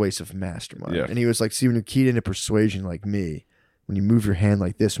persuasive mastermind. Yeah. And he was like, see, when you're keyed into persuasion like me, when you move your hand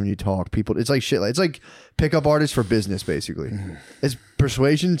like this when you talk, people, it's like shit. It's like pickup artists for business, basically. It's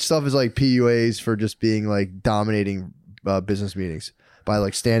persuasion stuff is like PUAs for just being like dominating business meetings by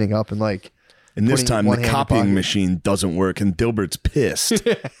like standing up and like. And this time the copying machine doesn't work and Dilbert's pissed. So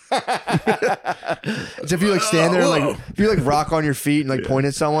if you like stand there, like if you like rock on your feet and like point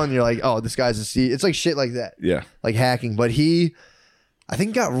at someone, you're like, oh, this guy's a C. It's like shit like that. Yeah. Like hacking. But I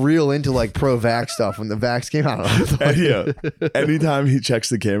think got real into like pro-vax stuff when the vax came out. Yeah. Anytime he checks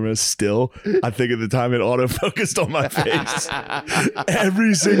the camera still, I think at the time it auto-focused on my face.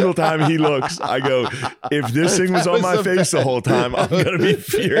 Every single time he looks, I go, if this thing was on my face the whole time, I'm going to be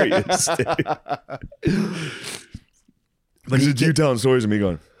furious. But it's you telling stories of me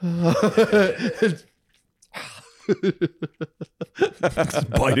going...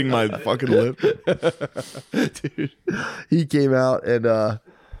 biting my fucking lip. Dude, he came out and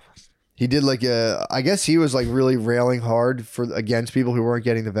he did like I guess he was like really railing hard against people who weren't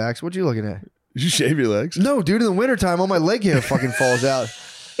getting the vax. What you looking at? Did you shave your legs? No, dude, in the wintertime all my leg hair fucking falls out.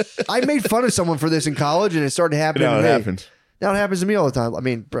 I made fun of someone for this in college and it started happening to me. Happens. Now it happens to me all the time. I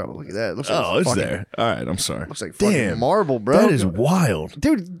mean, bro, look at that. It looks like it's there. All right, I'm sorry. Looks like fucking marble, bro. That is wild.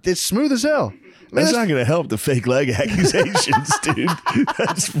 Dude, it's smooth as hell. That's not going to help the fake leg accusations, dude.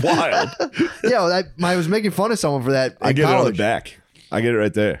 That's wild. Yeah, I was making fun of someone for that. I get it on the back. I get it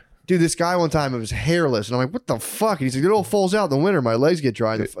right there. Dude, this guy one time, it was hairless. And I'm like, what the fuck? And he's like, it all falls out in the winter. My legs get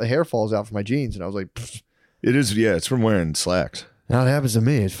dry. And the hair falls out from my jeans. And I was like, pfft. It is, yeah. It's from wearing slacks. Now it happens to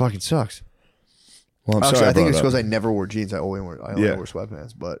me. It fucking sucks. Well, I'm sorry. I think it's because I never wore jeans. I only wore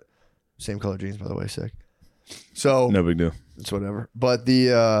sweatpants. But same color jeans, by the way. Sick. So no big deal. It's whatever. But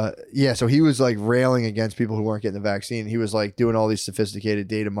so he was like railing against people who weren't getting the vaccine. He was like doing all these sophisticated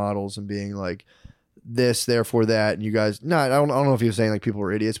data models and being like this, therefore that. And you guys, I don't know if he was saying like people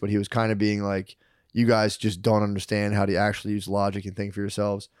were idiots, but he was kind of being like, you guys just don't understand how to actually use logic and think for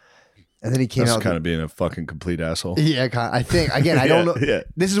yourselves. And then he came out kind of being a fucking complete asshole. Yeah, I think again, I don't know. Yeah.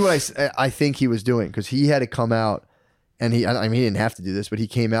 This is what I think he was doing because he had to come out and he didn't have to do this, but he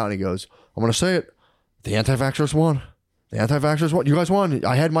came out and he goes, I'm going to say it. The anti-vaxxers won. The anti-vaxxers won. You guys won.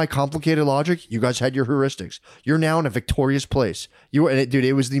 I had my complicated logic. You guys had your heuristics. You're now in a victorious place. Dude,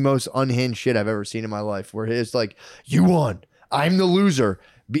 it was the most unhinged shit I've ever seen in my life. Where it's like, you won. I'm the loser.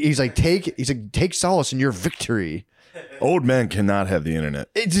 He's like, take solace in your victory. Old men cannot have the internet.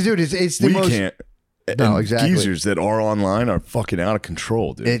 It's the most. We can't. No, exactly. Geezers that are online are fucking out of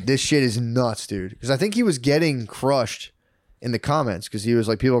control, dude. This shit is nuts, dude. Because I think he was getting crushed in the comments because he was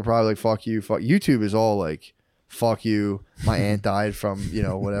like, people are probably like, fuck you. YouTube is all like, fuck you. My aunt died from,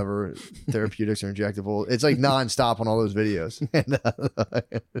 whatever therapeutics or injectable. It's like nonstop on all those videos.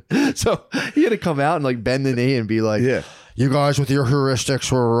 And, so he had to come out and like bend the knee and be like, yeah, you guys with your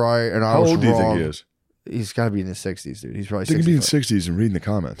heuristics were right. And I was wrong. How old do you think he is? He's got to be in his 60s, dude. He's probably 60s. Think he'd be in 60s and reading the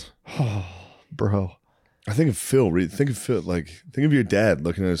comments. Oh, bro. I think of Phil. Think of your dad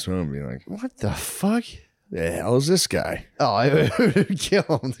looking at his phone and being like, what the fuck? The hell is this guy? Oh, it would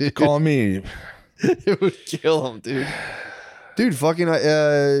kill him, dude. Call me. It would kill him, dude. Dude, fucking,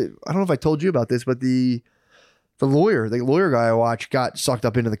 I don't know if I told you about this, but the lawyer guy I watched got sucked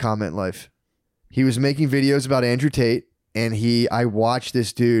up into the comment life. He was making videos about Andrew Tate, and I watched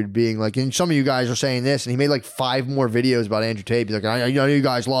this dude being like, and some of you guys are saying this, and he made like 5 more videos about Andrew Tate. He's like, I know you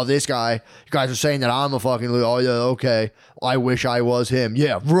guys love this guy. You guys are saying that I'm a fucking, oh yeah, okay. I wish I was him.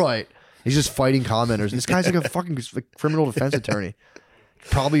 Yeah, right. He's just fighting commenters. This guy's like a fucking criminal defense attorney.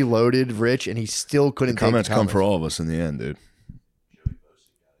 Probably loaded, rich, and he still couldn't take the comments. Come for all of us in the end, dude.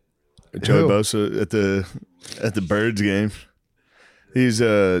 Joey Bosa at the Birds game. He's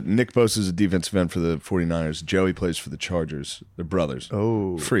Nick Bosa's a defensive end for the 49ers. Joey plays for the Chargers. They're brothers.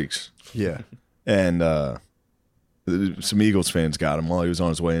 Oh. Freaks. Yeah. And some Eagles fans got him while he was on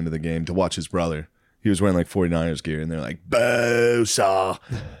his way into the game to watch his brother. He was wearing like 49ers gear, and they're like, Bosa,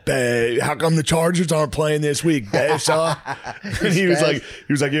 how come the Chargers aren't playing this week, Bosa? And he was like,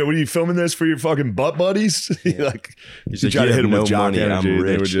 yeah, what are you filming this for your fucking butt buddies? Yeah. he tried to hit him with jock energy.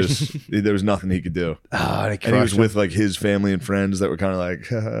 They were just, there was nothing he could do. Oh, and he was with like his family and friends that were kind of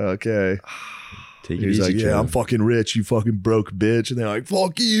like, okay. Take it He's easy, like, yeah, Joe. I'm fucking rich, you fucking broke bitch. And they're like,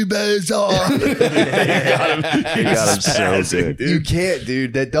 fuck you, Bezos. He got him so spazzing, good. You can't,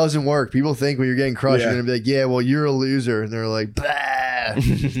 dude. That doesn't work. People think when you're getting crushed, Yeah. you're gonna be like, yeah, well, you're a loser, and they're like, bah.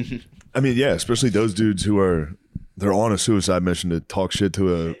 I mean, yeah, especially those dudes who they're on a suicide mission to talk shit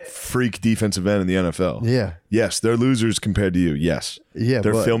to a freak defensive end in the NFL. Yeah, Yes, they're losers compared to you. Yes. yeah.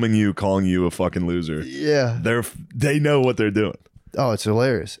 They're but- filming you, calling you a fucking loser. Yeah. They know what they're doing. Oh, it's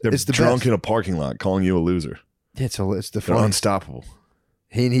hilarious. They're It's the drunk best. in a parking lot calling you a loser. It's the They're funniest. unstoppable.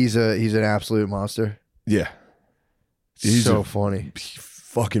 He's an absolute monster. Yeah. He's so a funny.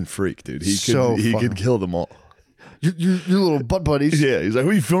 fucking freak, dude. He So could funny. kill them all. Your little butt buddies. Yeah, he's like,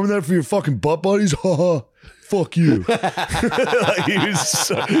 "Were you filming that for your fucking butt buddies?" Ha ha. Fuck you. Like, he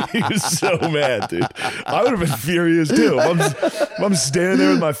was so mad, dude. I would have been furious too. If I'm standing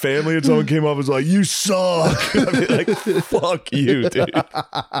there with my family and someone came up and was like, "You suck." I'd be like, "Fuck you, dude."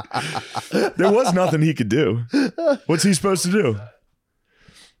 There was nothing he could do. What's he supposed to do?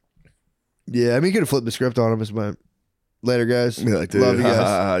 Yeah, I mean, you could have flipped the script on him. As my later, guys. Be like, dude, Love you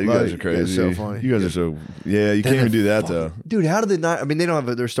guys. you Love guys are crazy. so funny. You guys are so You can't even do that though. Dude, how did they not? I mean, they don't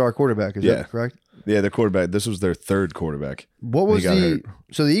have their star quarterback. Is Yeah. that correct? Yeah, their quarterback. This was their third quarterback. What was He got hurt.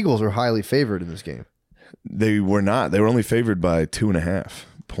 so the Eagles are highly favored in this game? They were not. They were only favored by 2.5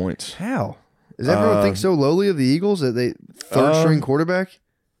 points. How? Does everyone think so lowly of the Eagles that they third string quarterback?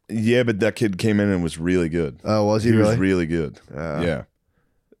 Yeah, but that kid came in and was really good. Oh, was he He really? was really good. Yeah.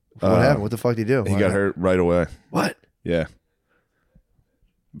 What happened? What the fuck did he do? He Why got not? hurt right away. What? Yeah.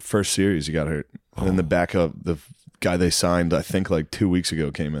 First series, he got hurt. And then the backup, the guy they signed, I think like 2 weeks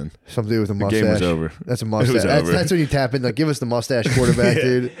ago, came in. Something to do with a The mustache. game was over. That's a It mustache. was over. That's when you tap in. Like, give us the mustache quarterback, Yeah.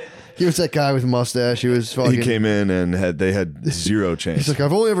 dude. Give us that guy with a mustache. He was fucking. He came in and they had zero He's chance. like,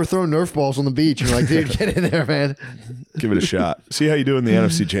 I've only ever thrown Nerf balls on the beach. And you're like, dude, get in there, man. Give it a shot. See how you do in the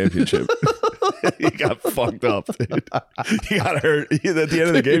NFC Championship. He got fucked up, dude. He got hurt. At the end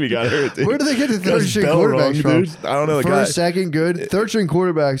of the game, he got hurt, dude. Where do they get the Got third his string bell quarterbacks rung, from? dude. I don't know. The guy, First, second, good. Third string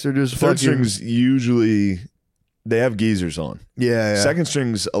quarterbacks are just third fucking. strings usually they have geezers on. Yeah, yeah. Second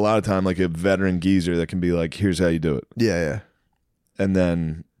strings a lot of time like a veteran geezer that can be like, here's how you do it. Yeah, yeah. And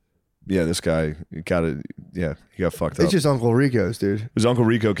then this guy got it. Yeah, he got fucked up. It's just Uncle Rico's, dude. His Uncle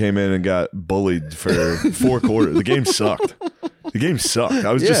Rico came in and got bullied for 4 quarters. The game sucked. The game sucked.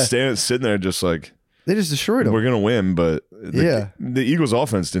 I was Yeah. just sitting there just like, They just destroyed him. we're going to win. But Yeah. the Eagles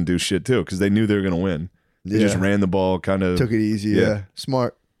offense didn't do shit too because they knew they were going to win. They Yeah. just ran the ball kind of. Took it easy. Yeah. Yeah.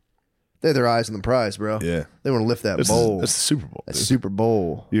 Smart. They had their eyes on the prize, bro. Yeah. They want to lift that That's bowl. the Super Bowl. That dude. Super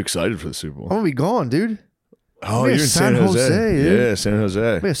Bowl. You excited for the Super I'm Bowl? gonna be gone, dude. Oh, We're you're in in San Jose. dude. Yeah, San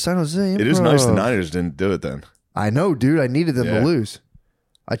Jose. We have San Jose. It is nice the Improv. Niners didn't do it then. I know, dude. I needed them Yeah. to lose.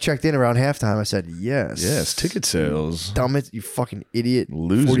 I checked in around halftime. I said, yes. Yes, ticket sales. Dumb it, you fucking idiot.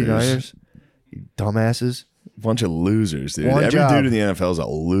 Losers. 49ers. You dumbasses. Bunch of losers, dude. One Every job. dude in the NFL is a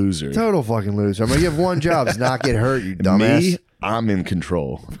loser. Total fucking loser. I'm like, you have one job. It's not get hurt, you dumbass. Me, I'm in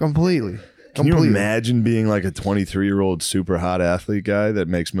control. Completely. Can you Completely. imagine being like a 23-year-old super hot athlete guy that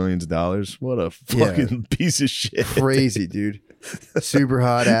makes millions of dollars? What a Yeah. fucking piece of shit. Crazy, dude. Super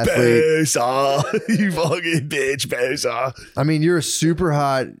hot athlete. Bosa. You fucking bitch, Bosa. I mean, you're a super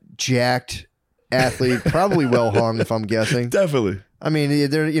hot, jacked athlete, probably well hung, if I'm guessing. Definitely. I mean,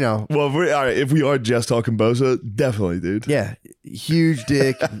 they're, you know, Well, if we are just talking Bosa, definitely, dude. yeah, huge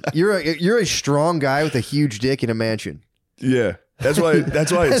dick. You're a strong guy with a huge dick in a mansion. Yeah. That's why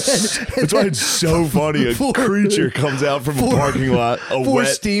it's so funny. A creature comes out from a parking lot, a Four wet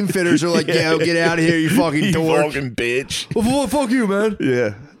steam fitters are like, yo, get out of here, you fucking you dork. fucking bitch. Well, fuck you, man.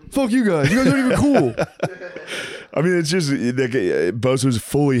 Yeah. Fuck you guys. You guys aren't even cool. I mean, it's just like, Bosa was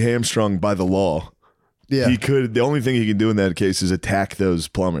fully hamstrung by the law. Yeah. The only thing he can do in that case is attack those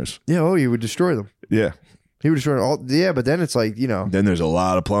plumbers. Yeah, oh, he would destroy them. Yeah. He would destroy all. Yeah, but then it's like, you know, Then there's a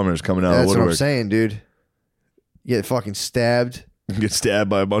lot of plumbers coming out of that's the what I'm woodwork. saying, dude. You get fucking stabbed. Get stabbed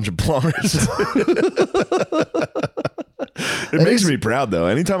by a bunch of plumbers. It makes me proud though.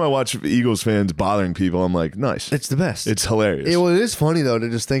 Anytime I watch Eagles fans bothering people, I'm like, nice. It's the best. It's hilarious. Well, it is funny though to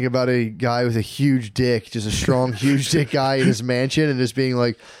just think about a guy with a huge dick, just a strong, huge dick guy in his mansion, and just being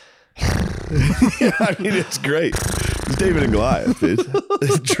like, I mean, it's great. It's David and Goliath, dude.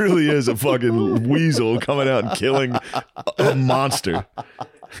 It truly is a fucking weasel coming out and killing a monster.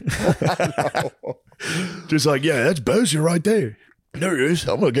 Just like, yeah, that's Bosa right there. There he is.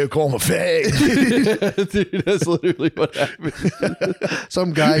 I'm gonna go call him a fag. dude, that's literally what happened.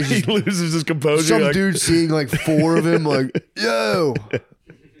 Some guy He just, loses his composure. some like, dude seeing like 4 of him, like, yo,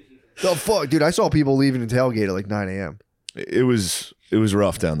 the fuck, dude. I saw people leaving the tailgate at like 9 a.m. it was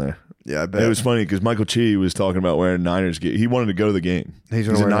rough down there. Yeah, I bet. It was funny because Michael Chi was talking about wearing Niners gear. He wanted to go to the game. He's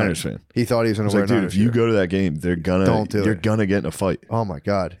a Niners fan. He thought he was going to wear dude, Niners if you gear. go to that game, you're gonna get in a fight. Oh my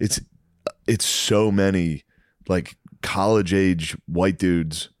God. It's so many like college age white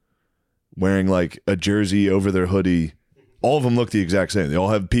dudes wearing like a jersey over their hoodie. All of them look the exact same. They all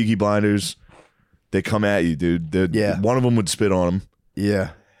have Peaky Blinders. They come at you, dude. Yeah. One of them would spit on him.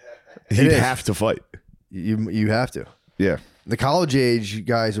 Yeah. He'd have to fight. You have to. Yeah. The college age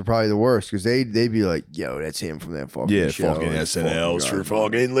guys are probably the worst because they'd be like, yo, that's him from that fucking show. Fucking SNLs for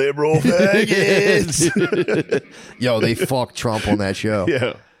fucking liberal faggots. Yo, they fucked Trump on that show.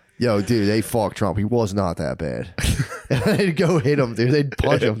 Yeah. Yo, dude, they fucked Trump. He was not that bad. They'd go hit him, dude. They'd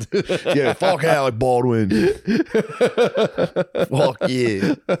punch him. Yeah, fuck Alec Baldwin. Fuck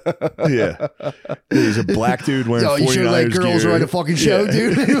yeah. Yeah. He's a black dude wearing 49ers Yo, you should let girls gear. write a fucking show,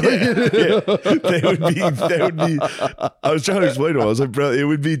 dude. They would be. I was trying to explain to him. I was like, bro, it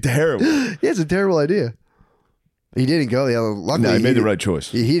would be terrible. Yeah, it's a terrible idea. He didn't go. Yeah, luckily No, he made the right choice.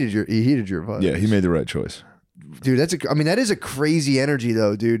 He heeded your advice. Yeah, he made the right choice. Dude, that is a crazy energy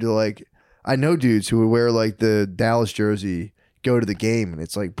though, dude. To like, I know dudes who would wear like the Dallas jersey, go to the game, and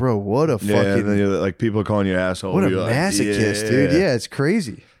it's like, bro, what a Yeah, fucking, and then like people calling you asshole. what a You're like, masochist, dude. Yeah, it's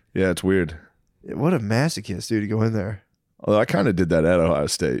crazy. Yeah, it's weird. What a masochist, dude, to go in there. Although I kind of did that at Ohio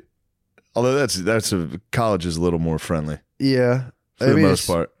State. Although that's college is a little more friendly Yeah, for the most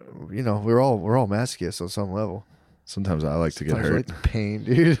part. You know, we're all masochists on some level. Sometimes I like to get Sometimes I hurt. like the pain,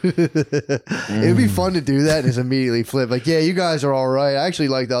 dude. It'd be fun to do that and just immediately flip. Like, yeah, you guys are all right. I actually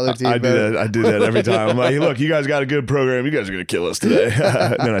like the other team I do better. that. I do that every time. I'm like, hey, look, you guys got a good program. You guys are gonna kill us today.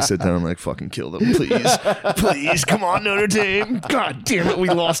 And then I sit down. I'm like, fucking kill them, please, please. Come on, Notre Dame. God damn it, we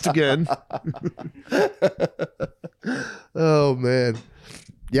lost again. Oh man,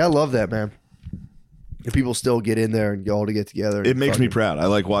 yeah, I love that, man. And people still get in there and all to get together. It makes me proud. I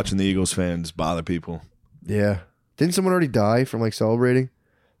like watching the Eagles fans bother people. Yeah, didn't someone already die from like celebrating,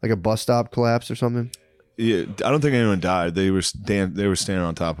 like a bus stop collapse or something? Yeah, I don't think anyone died. They were standing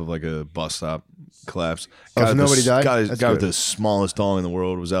on top of like a bus stop collapse. Oh, so nobody died? Guy That's with good. the smallest dong in the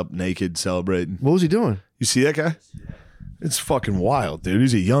world was up naked celebrating. What was he doing? You see that guy? It's fucking wild, dude.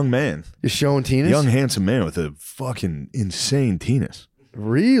 He's a young man. Just showing penis? Young, handsome man with a fucking insane penis.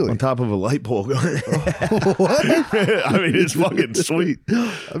 Really? On top of a light pole going. What? I mean, it's fucking sweet.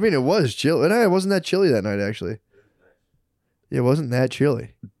 I mean, it was chill. And it wasn't that chilly that night, actually. It wasn't that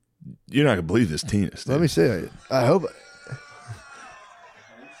chilly. You're not going to believe this penis, dude. Let me say, I hope.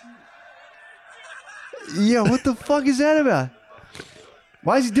 Yeah, what the fuck is that about?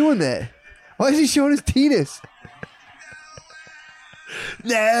 Why is he doing that? Why is he showing his penis?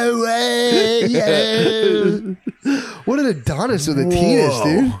 No way! Yeah. What an Adonis with a penis,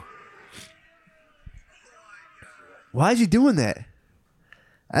 dude. Why is he doing that?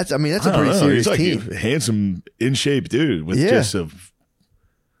 That's a pretty serious He's like team. a handsome, in shape dude with just a.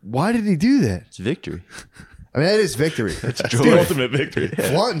 Why did he do that? It's victory. I mean, that is victory. It's the ultimate victory.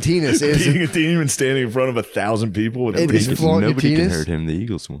 Flaunting penis is. Beating a team and standing in front of 1,000 people with a It is penis. flaunting Nobody can penis? hurt him. The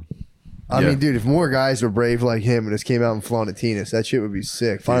Eagles won. I Yeah. mean, dude, if more guys were brave like him and just came out and flaunted penis, that shit would be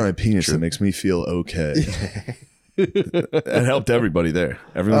sick. dude. Find my penis that makes me feel okay. It helped everybody there.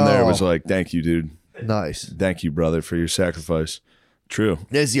 Everyone there was like, thank you, dude. Nice. Thank you, brother, for your sacrifice. True.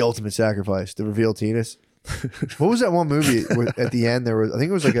 That's the ultimate sacrifice, to reveal penis. What was that one movie at the end? I think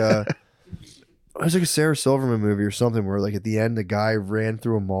it was like a Sarah Silverman movie or something where like at the end the guy ran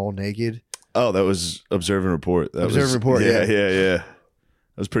through a mall naked. Oh, that was Observe and Report. Observe and Report, yeah. Yeah.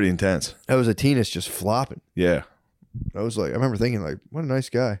 That was pretty intense. That was a penis just flopping. Yeah. I was like, I remember thinking like, what a nice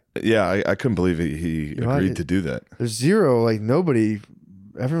guy. Yeah, I couldn't believe he know, agreed to do that. There's zero, like nobody,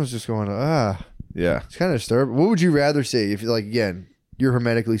 everyone's just going, Yeah. it's kind of disturbing. What would you rather see if like, again, you're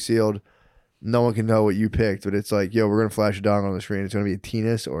hermetically sealed, no one can know what you picked, but it's like, yo, we're going to flash a dong on the screen. It's going to be a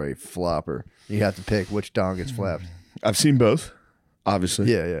penis or a flopper. You have to pick which dong gets flapped. I've seen both, obviously.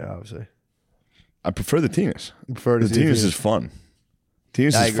 Yeah, obviously. I prefer the tennis. I prefer to The see tennis is fun.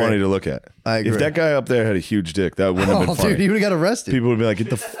 Tennis I is agree. funny to look at. I agree. If that guy up there had a huge dick, that wouldn't have been Oh, funny. dude, he would have got arrested. People would be like, get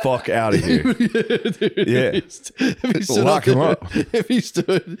the fuck out of here. Yeah. If he stood Lock him there- up. If he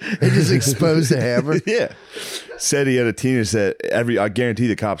stood and just exposed the hammer. Yeah. Said he had a tennis that I guarantee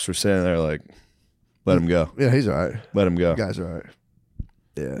the cops were sitting there like, let him go. Yeah, he's all right. Let him go. Guy's all right.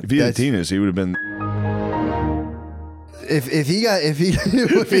 Yeah. If he had a tennis, he would have been If he got if he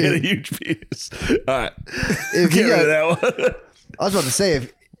if he had a huge penis. All right. if he Get rid of got, that one. I was about to say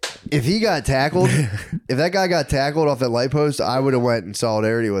if he got tackled, if that guy got tackled off that light post, I would have went in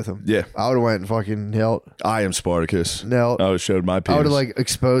solidarity with him. Yeah. I would have went and fucking knelt. I am Spartacus. Knelt. I would have showed my penis. I would have like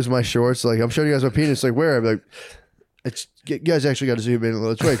exposed my shorts. Like I'm showing you guys my penis. Like where? I'd be like, You guys actually got to zoom in a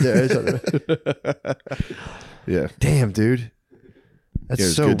little. It's right there. Yeah. Damn, dude.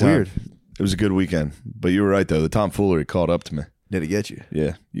 That's so weird. It was a good weekend. But you were right, though. The tomfoolery caught up to me. Did it get you?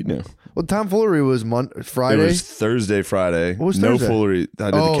 Yeah, you knew. Well, tomfoolery was Friday. It was Thursday, Friday. What was no Thursday? foolery.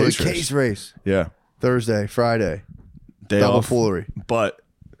 I did the case race. Case race. Yeah. Thursday, Friday. Day Double off. foolery. But.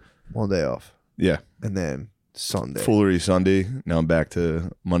 1 day off. Yeah. And then Sunday. Foolery Sunday. Now I'm back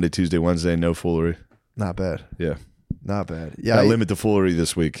to Monday, Tuesday, Wednesday. No foolery. Not bad. Yeah. Not bad. Yeah. I limit the foolery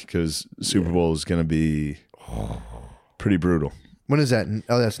this week because Super Bowl is going to be pretty brutal. When is that?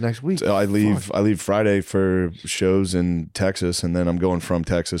 Oh, that's next week. So I leave Friday for shows in Texas, and then I'm going from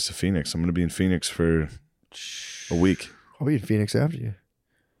Texas to Phoenix. I'm going to be in Phoenix for a week. I'll be in Phoenix after you.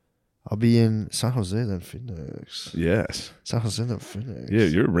 I'll be in San Jose, then Phoenix. Yes. San Jose, then Phoenix. Yeah,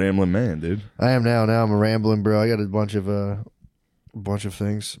 you're a rambling man, dude. I am now. Now I'm a rambling bro. I got a bunch of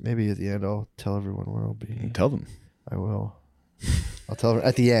things. Maybe at the end I'll tell everyone where I'll be. Tell them. I will. I'll tell her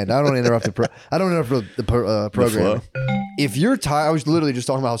at the end. I don't interrupt the program. If you're tired, I was literally just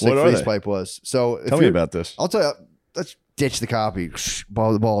talking about how sick Freeze Pipe was. So tell me about this. I'll tell you. Let's ditch the copy.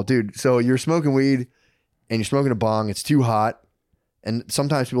 Ball the ball, dude. So you're smoking weed and you're smoking a bong. It's too hot, and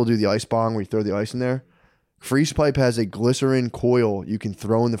sometimes people do the ice bong where you throw the ice in there. Freeze Pipe has a glycerin coil you can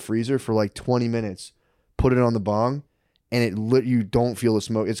throw in the freezer for like 20 minutes. Put it on the bong. And you don't feel the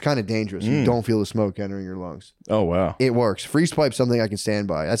smoke. It's kind of dangerous. You don't feel the smoke entering your lungs. Oh, wow. It works. Freeze Pipe's something I can stand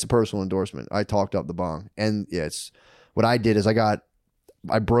by. That's a personal endorsement. I talked up the bong. And yeah, what I did is I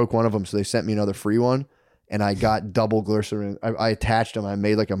broke one of them, so they sent me another free one. And I got double glycerin. I attached them. I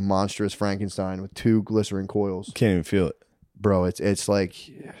made like a monstrous Frankenstein with 2 glycerin coils. Can't even feel it. Bro, it's like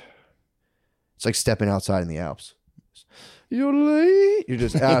stepping outside in the Alps. You're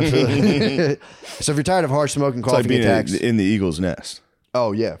just absolutely. So if you're tired of harsh smoking, coughing, it's like being attacks in the eagle's nest.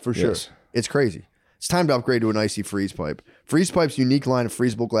 Oh yeah, for sure. Yes. It's crazy. It's time to upgrade to an icy Freeze Pipe. Freeze Pipe's unique line of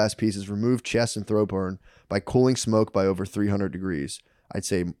freezable glass pieces remove chest and throat burn by cooling smoke by over 300 degrees. I'd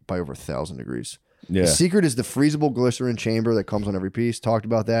say by over 1,000 degrees. Yeah. The secret is the freezable glycerin chamber that comes on every piece. Talked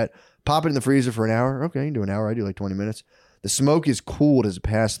about that. Pop it in the freezer for an hour. Okay, you can do an hour. I do like 20 minutes. The smoke is cooled as it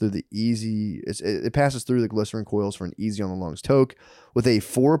passes through it passes through the glycerin coils for an easy on the lungs toke. With a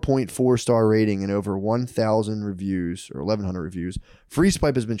 4.4 star rating and over 1,000 reviews or 1,100 reviews, Freeze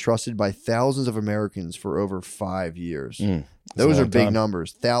Pipe has been trusted by thousands of Americans for over 5 years. Those are big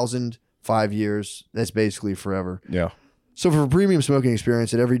numbers. 1,000, 5 years. That's basically forever. Yeah. So for a premium smoking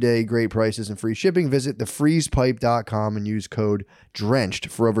experience at everyday great prices and free shipping, visit thefreezepipe.com and use code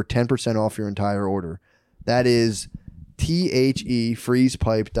DRENCHED for over 10% off your entire order. That is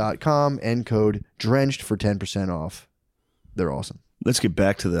THEFreezepipe.com and code DRENCHED for 10% off. They're awesome. Let's get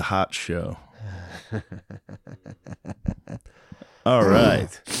back to the hot show. All right.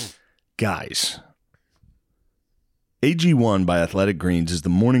 Guys. AG1 by Athletic Greens is the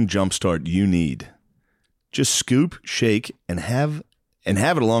morning jumpstart you need. Just scoop, shake, and have it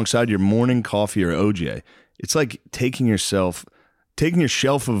alongside your morning coffee or OJ. It's like taking your shelf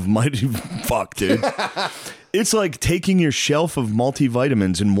of mighty fuck, dude. It's like taking your shelf of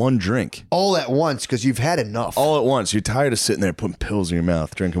multivitamins in one drink. All at once, because you've had enough. All at once. You're tired of sitting there putting pills in your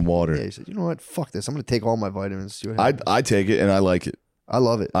mouth, drinking water. Yeah, you said, you know what? Fuck this. I'm going to take all my vitamins. See what I take it, and I like it. I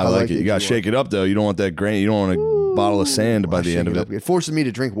love it. I like it. You got to shake it up, though. You don't want that grain. You don't want a bottle of sand by the end of it. It forces me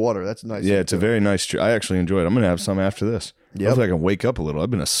to drink water. That's nice. Yeah, it's a very nice I actually enjoy it. I'm going to have some after this. Yep. Hopefully I can wake up a little.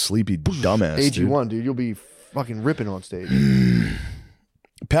 I've been a sleepy dumbass, AG1, dude. You'll be fucking ripping on stage.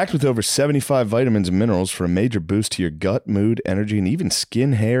 Packed with over 75 vitamins and minerals for a major boost to your gut, mood, energy, and even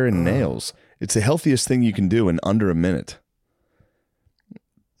skin, hair, and nails. It's the healthiest thing you can do in under a minute.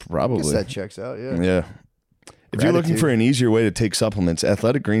 Probably. I guess that checks out, yeah. Yeah. If you're looking for an easier way to take supplements,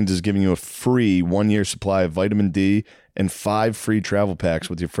 Athletic Greens is giving you a free 1-year supply of vitamin D and 5 free travel packs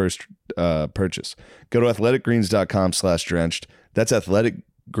with your first purchase. Go to athleticgreens.com/drenched. That's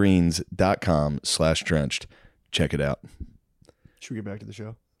athleticgreens.com/drenched. Check it out. Should we get back to the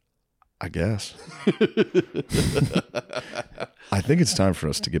show? I guess. I think it's time for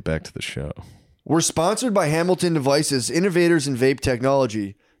us to get back to the show. We're sponsored by Hamilton Devices, innovators in vape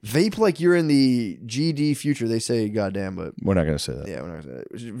technology. Vape like you're in the GD future. They say goddamn, but we're not going to say that. Yeah, we're not going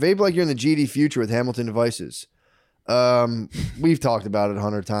to say that. Vape like you're in the GD future with Hamilton Devices. We've talked about it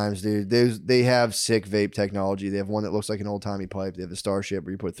 100 times, dude. They have sick vape technology. They have one that looks like an old-timey pipe. They have the Starship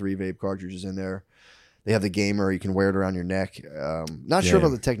where you put 3 vape cartridges in there. They have the Gamer. You can wear it around your neck. Not sure about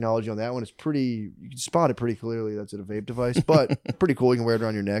the technology on that one. It's pretty, you can spot it pretty clearly. That's a vape device, but pretty cool. You can wear it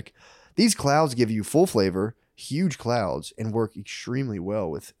around your neck. These clouds give you full flavor, huge clouds, and work extremely well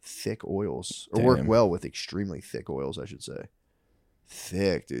with thick oils. Or work well with extremely thick oils, I should say.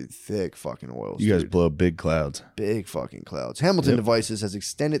 Thick, dude. Thick fucking oils. You guys dude. blow big clouds. Big fucking clouds. Hamilton Devices has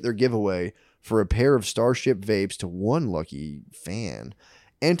extended their giveaway for a pair of Starship vapes to one lucky fan.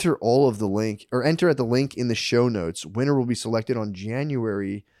 Enter at the link in the show notes. Winner will be selected on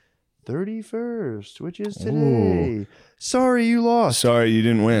January 31st, which is today. Ooh. Sorry you lost. Sorry you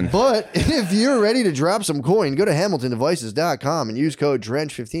didn't win. But if you're ready to drop some coin, go to HamiltonDevices.com and use code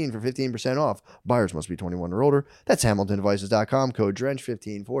DRENCH15 for 15% off. Buyers must be 21 or older. That's HamiltonDevices.com, code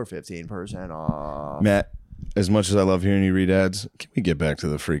DRENCH15 for 15% off. Matt, as much as I love hearing you read ads, can we get back to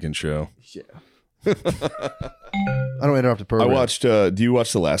the freaking show? Yeah. I don't interrupt the program. I watched, do you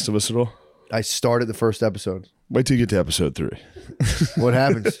watch The Last of Us at all? I started the first episode. Wait till you get to episode 3. What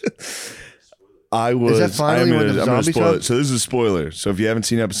happens? Is that finally when the zombies spoil come? it. So this is a spoiler. So if you haven't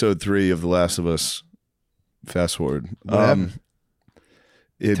seen episode 3 of The Last of Us, fast forward. What happened?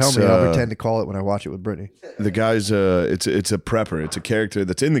 It's, Tell me, I'll pretend to call it when I watch it with Brittany. the guy's it's a prepper. It's a character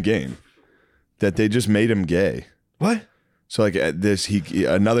that's in the game that they just made him gay. What? So like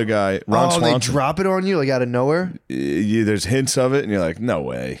another guy, Ron Swanson. They drop it on you like out of nowhere? There's hints of it, and you're like, no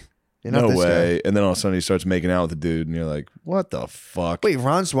way. You're not No this way. guy. And then all of a sudden he starts making out with the dude, and you're like, what the fuck? Wait,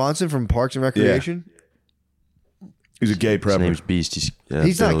 Ron Swanson from Parks and Recreation? He's a gay His name's prepper. Beast.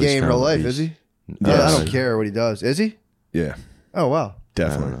 He's not gay in real life, is he? Yes. I don't care what he does. Is he? Yeah, Oh, wow.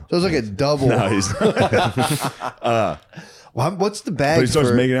 definitely. So it's like a double. No, he's What's the but bag he starts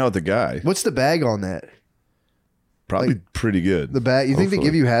for? making out with the guy. What's the bag on that? Probably pretty good. The bag. You think they Hopefully.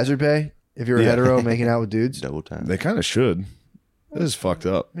 give you hazard pay if you're a Yeah. hetero making out with dudes? double time. They kind of should. This is fucked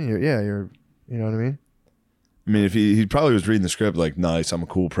up. I mean, you're, you know what I mean? I mean, if he probably was reading the script like, nice, I'm a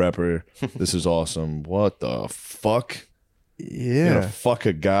cool prepper. This is awesome. What the fuck? You're Yeah. gonna fuck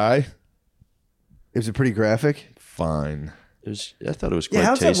a guy? Is it pretty graphic? Fine. I thought it was quite Yeah,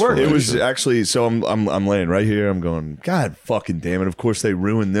 how's that tasteful. work? It was actually. actually so I'm laying right here. I'm going, God fucking damn it. Of course they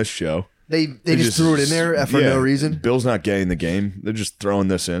ruined this show. They just threw it in there for no reason. Bill's not gay in the game. They're just throwing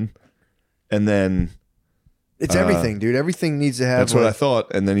this in. And then It's everything, dude. Everything needs to have. that's what I like,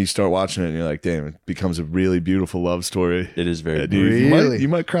 thought. And then you start watching it and you're like, damn, it becomes a really beautiful love story. It is very Yeah, beautiful. dude, Really? you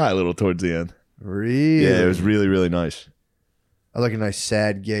might cry a little towards the end. Really? Yeah, it was really, really nice. I like a nice,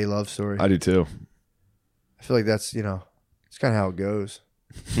 sad, gay love story. I do too. I feel like that's, it's kind of how it goes.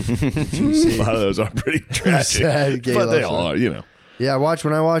 A lot of those are pretty tragic. Sad gay but they love all story. are, Yeah,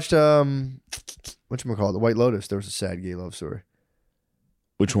 when I watched whatchamacallit, The White Lotus, there was a sad gay love story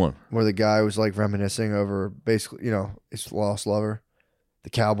Which one? where the guy was like reminiscing over basically, his lost lover, the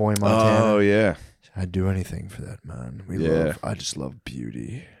cowboy in Montana. Oh, yeah. I'd do anything for that man. I just love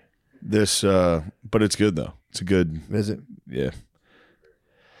beauty. This, but it's good though. It's a good, Is it? yeah.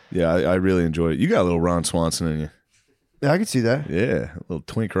 Yeah, I really enjoy it. You got a little Ron Swanson in you. Yeah, I could see that. Yeah, a little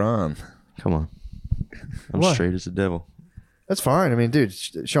twink Ron. Come on. I'm What? straight as the devil. That's fine. I mean, dude,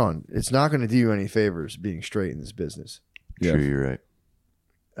 Sean, it's not going to do you any favors being straight in this business. Yeah. True, you're right.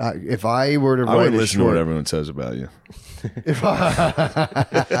 If I were to I write wouldn't a listen to what short, everyone says about you.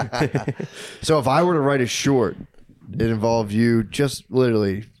 so if I were to write a short, it involved you just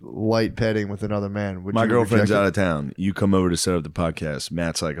literally light petting with another man. Would My you girlfriend's reject out it? of town. You come over to set up the podcast.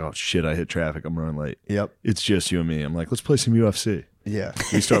 Matt's like, oh shit, I hit traffic. I'm running late. Yep. It's just you and me. I'm like, let's play some UFC. Yeah.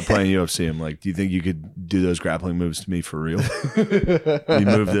 We start playing UFC. I'm like, do you think you could do those grappling moves to me for real? We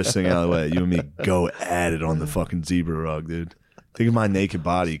move this thing out of the way. You and me go at it on the fucking zebra rug, dude. Think of my naked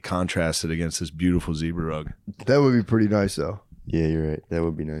body contrasted against this beautiful zebra rug. That would be pretty nice, though. Yeah, you're right. That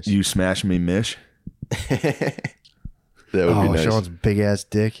would be nice. You smash me, Mish. That would be nice. Sean's big ass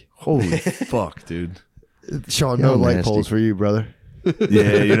dick. Holy fuck, dude. Sean, Y'all no light nasty. poles for you, brother.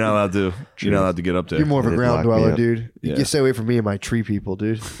 Yeah, you're not allowed to. You're not allowed to get up there. You're more of a They'd ground lock me dweller, up. dude. Yeah. You stay away from me and my tree people,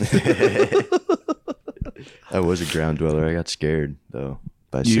 dude. I was a ground dweller. I got scared though.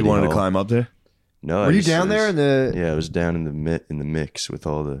 By You City wanted to Hall. climb up there? No, Were you down there in the? Yeah, I was down in the mix with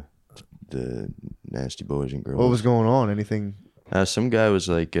all the nasty boys and girls. What was going on? Anything? Some guy was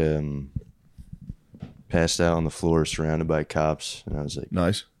like passed out on the floor, surrounded by cops, and I was like,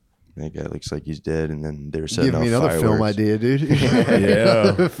 Nice. "That guy looks like he's dead." And then they were setting Give off me another fireworks. film idea, dude. Yeah.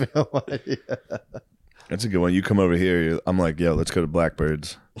 Another film idea. That's a good one. You come over here. I'm like, yo, let's go to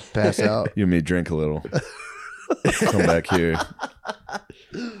Blackbirds. Pass out. You and me drink a little. Come back here.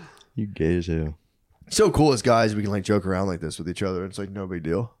 You gay as hell. So cool as guys, we can like joke around like this with each other. It's like no big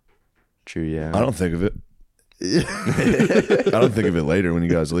deal. True, yeah. I don't think of it. I don't think of it later when you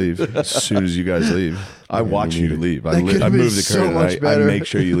guys leave. As soon as you guys leave, I watch you leave. I That could've been move the so curtain. much I better. make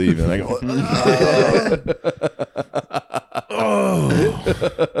sure you leave, and I go.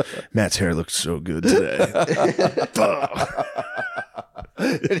 Oh, Matt's hair looks so good today.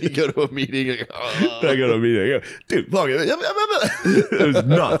 And you go to a meeting. Like, I go to a meeting. I go, dude, fuck it. It was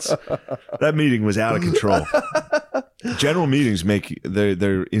nuts. That meeting was out of control. General meetings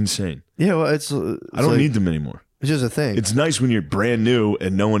they're insane. Yeah, well, it's I don't need them anymore. It's just a thing. It's nice when you're brand new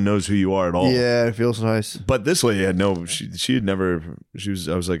and no one knows who you are at all. Yeah, it feels nice. But this lady had she had never,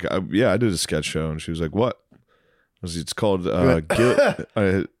 I was like, yeah, I did a sketch show. And she was like, what? It's called Gillian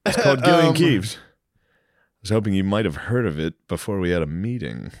Keeves. I was hoping you might have heard of it before we had a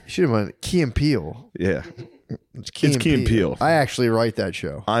meeting. You should have went Key and Peele. Yeah. It's Key and Peele. I actually write that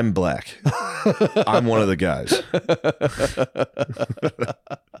show. I'm black. I'm one of the guys.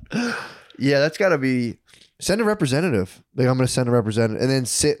 Yeah, that's got to be... Send a representative. Like, I'm going to send a representative. And then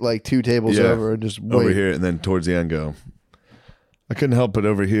sit like 2 tables over and just wait. Over here, and then towards the end go, I couldn't help but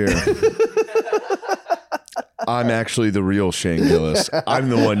over here. I'm actually the real Shane Gillis. I'm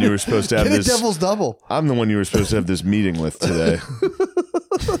the one you were supposed to have Get a devil's double. I'm the one you were supposed to have this meeting with today.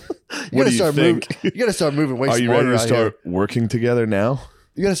 What do you think? You got to start moving way Are smarter. you ready to start here. working together now?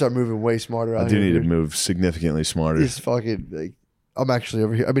 You got to start moving way smarter out I do here. need to dude. move significantly smarter. It's fucking like... I'm actually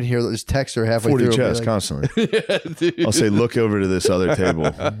over here. I've been here. Just text her halfway 40 through. chess Like, constantly. yeah, dude. I'll say, look over to this other table,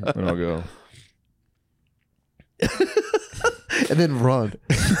 and I'll go. And then run.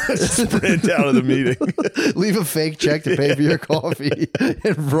 Sprint out of the meeting. Leave a fake check to pay for your coffee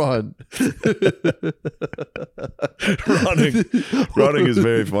and run. Running is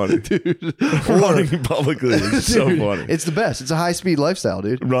very funny. Dude. Running publicly is so Dude, funny. It's the best. It's a high speed lifestyle,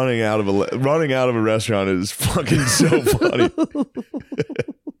 dude. Running out of a restaurant is fucking so funny.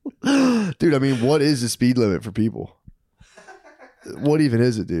 Dude, I mean, what is the speed limit for people? What even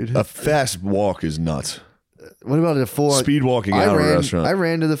is it, dude? A fast walk is nuts. What about a full Speed walking out of a restaurant? I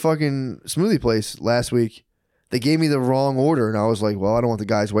ran to the fucking smoothie place last week. They gave me the wrong order, and I was like, "Well, I don't want the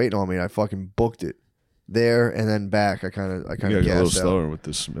guys waiting on me." And I fucking booked it there and then back. I kind of You gotta get a little slower with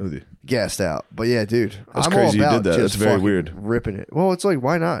this smoothie. Gassed out, but yeah, dude, That's I'm crazy all about you did that. just That's very fucking weird. ripping it. Well, it's like,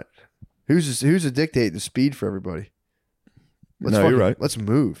 why not? Who's to dictate the speed for everybody? No, you're right. Let's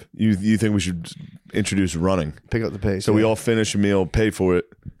move. You think we should introduce running? Pick up the pace. So we all finish a meal, pay for it,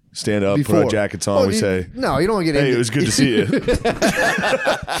 stand up, put our jackets on. We say, no, you don't want to get "Hey, it was good to see you."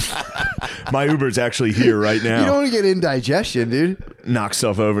 My Uber's actually here right now. You don't want to get indigestion, dude. Knock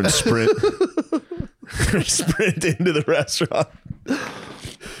stuff over and sprint. Sprint into the restaurant.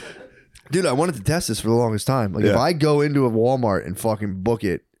 Dude, I wanted to test this for the longest time. Like, if I go into a Walmart and fucking book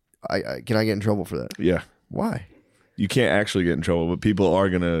it, can I get in trouble for that? Yeah. Why? You can't actually get in trouble, but people are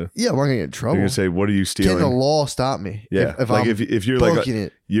gonna. Yeah, we're gonna get in trouble. You're gonna say, "What are you stealing?" Can the law stop me? Yeah, if you're booking like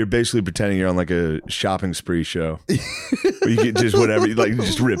it. you're basically pretending you're on like a shopping spree show, where you get just whatever, like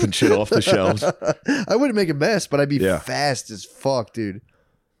just ripping shit off the shelves. I wouldn't make a mess, but I'd be fast as fuck, dude.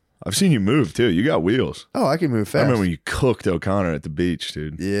 I've seen you move too. You got wheels. Oh, I can move fast. I remember when you cooked O'Connor at the beach,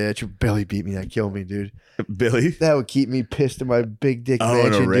 dude. Yeah, your belly beat me. That killed me, dude. Billy? That would keep me pissed in my big dick Oh,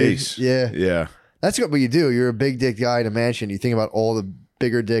 mansion, in a race. dude. Yeah. Yeah. That's what you do. You're a big dick guy in a mansion. You think about all the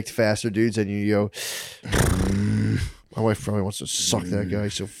bigger dicked, faster dudes, and you go, my wife probably wants to suck that guy.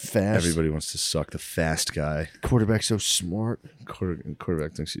 He's so fast. Everybody wants to suck the fast guy. Quarterback's so smart.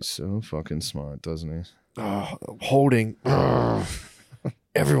 Quarterback thinks he's so fucking smart, doesn't he? Oh, holding.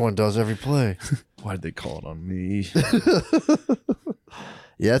 Everyone does every play. Why'd they call it on me?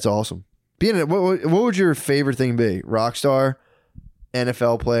 Yeah, that's awesome. What would your favorite thing be? Rock star,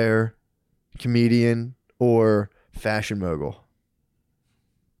 NFL player, comedian, or fashion mogul?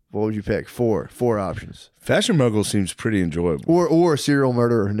 What would you pick? Four options. Fashion mogul seems pretty enjoyable. Or a serial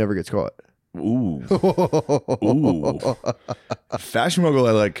murderer who never gets caught. Ooh. Ooh. Fashion mogul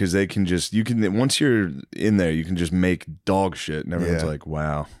I like because they can just, once you're in there, you can just make dog shit and everyone's like,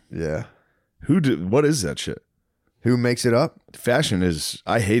 wow. Yeah. What is that shit? Who makes it up? Fashion is,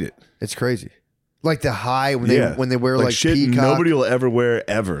 I hate it. It's crazy. Like the high when they wear like shit peacock. nobody will ever wear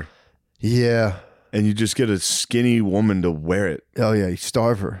ever. Yeah. And you just get a skinny woman to wear it. Oh yeah, you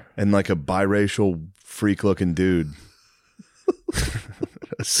starve her. And like a biracial freak looking dude.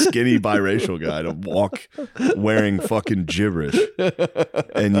 A skinny biracial guy to walk wearing fucking gibberish.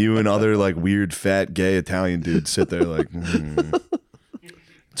 And you and other like weird fat gay Italian dudes sit there like,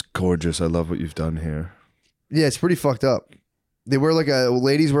 it's gorgeous. I love what you've done here. Yeah, it's pretty fucked up. They wear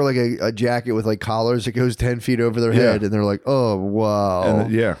ladies wear like a jacket with like collars that goes 10 feet over their head, and they're like, oh wow.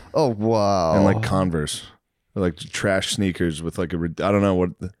 And oh wow. And like Converse. Or like trash sneakers with like I don't know what.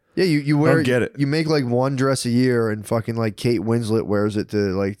 Yeah, you wear I don't get it. You make like one dress a year, and fucking like Kate Winslet wears it to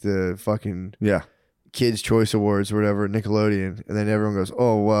like the fucking Kids Choice Awards or whatever, Nickelodeon, and then everyone goes,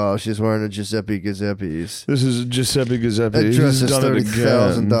 "Oh wow, she's wearing a Giuseppe Giuseppe's." This is Giuseppe Giuseppe. That dress is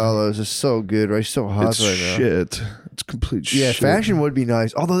 $30,000. $30,000. It's so good, right? She's so hot It's right now. shit. It's complete shit. Yeah, fashion would be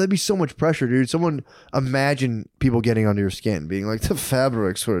nice. Although that'd be so much pressure, dude. Someone imagine people getting under your skin, being like, the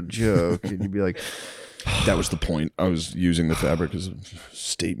fabric's for a joke. And you'd be like, That was the point. I was using the fabric as a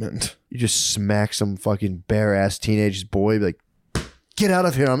statement. you just smack some fucking bare ass teenage boy, be like, get out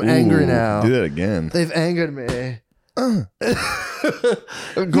of here. I'm angry now. Do that again. They've angered me. Go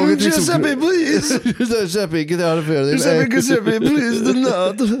get Giuseppe, please. Giuseppe, get out of here. Giuseppe, please do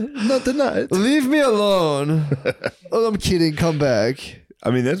not tonight. Leave me alone. Oh, I'm kidding. Come back.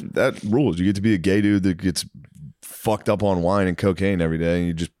 I mean, that rules. You get to be a gay dude that gets fucked up on wine and cocaine every day, and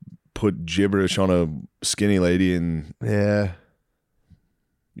you just put gibberish on a skinny lady, and Yeah.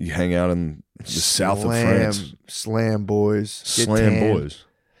 you hang out in the south of France. Slam boys. Get Slam tan. boys.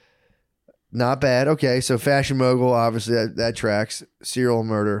 Not bad. Okay, so fashion mogul, obviously that tracks. Serial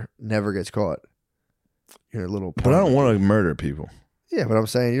murder never gets caught. You're a little. But I don't want to murder people. Yeah, but I'm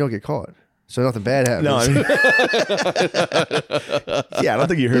saying you don't get caught, so nothing bad happens. No, I mean, yeah, I don't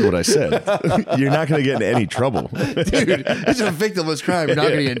think you heard what I said. You're not going to get in any trouble. dude, it's a victimless crime. You're not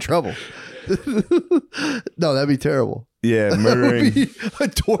going to get in trouble. No, that'd be terrible. Yeah, murdering. That'd be a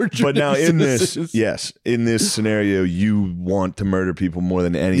torture. But now in this scenario, you want to murder people more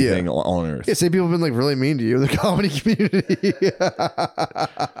than anything on earth. Yeah, say people have been like really mean to you in the comedy community.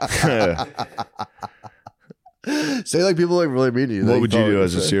 Say like people like really mean to you. What would you do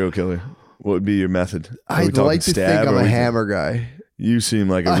as a serial killer? What would be your method? Are we I'd talking like to think stab, I'm or a we- hammer guy. You seem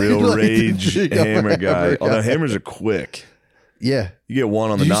like a real like to rage think I'm a hammer guy. hammer Although guy. hammers are quick. Yeah. You get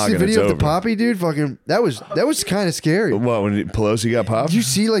one on the Did you see noggin, the it's video of over. the Poppy dude? Fucking that was kind of scary. What, when Pelosi got popped? Did you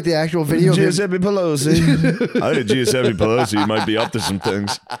see like the actual video of him? Giuseppe Pelosi. I think Giuseppe Pelosi might be up to some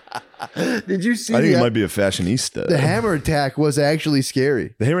things. Did you see I think the, he might be a fashionista. the hammer attack was actually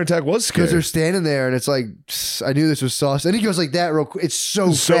scary. The hammer attack was scary. Because they're standing there and it's like, I knew this was sauce. And he goes like that real quick. It's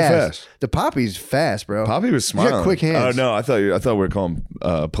so So fast. fast. The Poppy's fast, bro. Poppy was He's got smiling. quick hands. Oh no, I thought we were calling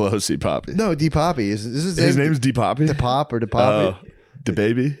Pelosi Poppy. No, D Poppy. Is his His name's D Poppy. the Pop or the Poppy? The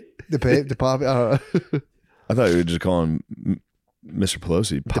baby. The Poppy. I don't know. I thought you were just calling Mr.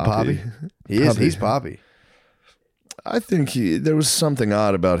 Pelosi The Poppy. Poppy. He is. Poppy. He's Poppy. I think there was something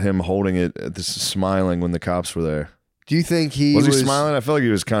odd about him holding it, smiling when the cops were there. Do you think he Was he smiling? I felt like he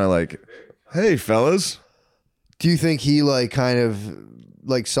was kind of like, "Hey, fellas." Do you think he like kind of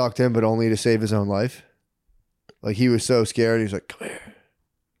like sucked him, but only to save his own life? Like he was so scared. He was like, "Come here.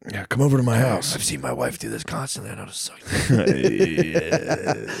 Yeah, come over to my house. I've seen my wife do this constantly. I know to suck.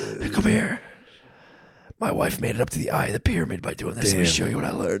 Yeah. Come here. My wife made it up to the eye of the pyramid by doing this. Let me Damn. show you what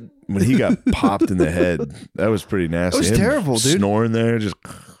I learned." When he got popped in the head, that was pretty nasty. That was Him terrible, dude. Snoring there, just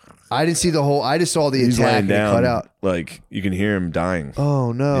I didn't see the whole. I just saw the he's attack laying and it down, cut out. like you can hear him dying.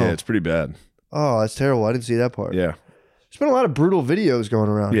 Oh no! Yeah, it's pretty bad. Oh, that's terrible. I didn't see that part. Yeah, There's been a lot of brutal videos going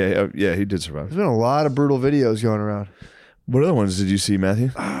around. yeah, he did survive. There's been a lot of brutal videos going around. What other ones did you see, Matthew?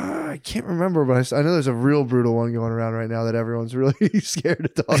 I can't remember, but I know there's a real brutal one going around right now that everyone's really scared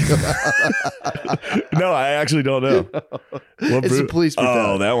to talk about. No, I actually don't know. It's a police Oh,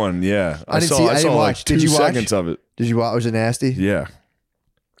 brutality. that one. Yeah, I didn't see- I didn't saw watch. like Did 2 you watch? seconds of it. Did you watch? Was it nasty? Yeah,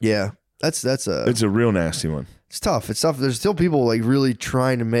 Yeah. That's a. it's a real nasty one. It's tough. It's tough. There's still people like really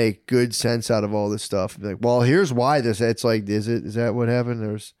trying to make good sense out of all this stuff. Like, well, here's why this. It's like, is that what happened?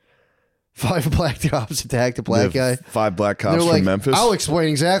 There's 5 black cops attacked a black The guy. 5 black They're cops like, from Memphis. I'll explain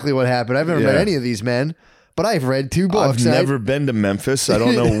exactly what happened. I've never met Yeah. any of these men, but I've read 2 books. I've never been to Memphis. I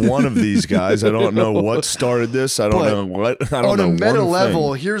don't know one of these guys. I don't know what started this. I don't But know what. I don't on know a meta one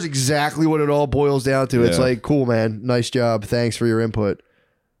level, thing. here's exactly what it all boils down to. It's Yeah. like, cool, man. Nice job. Thanks for your input.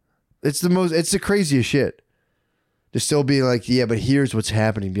 It's the craziest shit. To still be like, yeah, but here's what's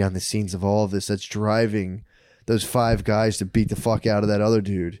happening behind the scenes of all of this that's driving those 5 guys to beat the fuck out of that other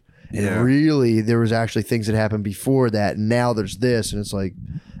dude. And Yeah. really, there was actually things that happened before that. And now there's this. And it's like,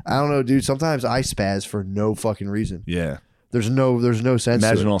 I don't know, dude. Sometimes I spaz for no fucking reason. Yeah. There's no sense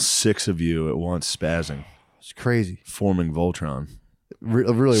Imagine to it. all 6 of you at once spazzing, It's crazy. forming Voltron. It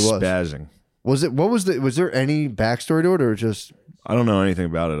really was. Spazzing. Was there any backstory to it or just I don't know anything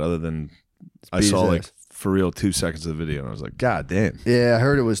about it other than I saw his like ass. for real 2 seconds of the video and I was like, God damn. Yeah, I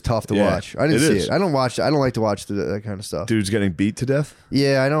heard it was tough to Yeah, watch. I didn't it see is. it. I don't like to watch that kind of stuff. Dude's getting beat to death?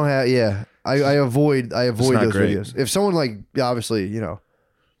 Yeah, I don't have. Yeah, I avoid not those great. videos. If someone like obviously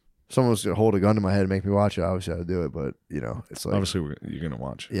someone was gonna hold a gun to my head and make me watch it, obviously I'd do it. But it's like Obviously, you're going to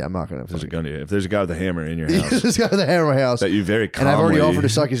watch. yeah, I'm not gonna. If there's a gun to you. If there's a guy with a hammer in your house this guy with a hammer in my house, that you very and calmly... I've already offered to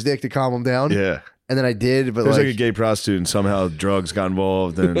suck his dick to calm him down. Yeah. And then I did, but There's like a gay prostitute and somehow drugs got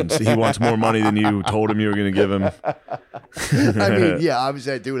involved and he wants more money than you told him you were going to give him. I mean, yeah,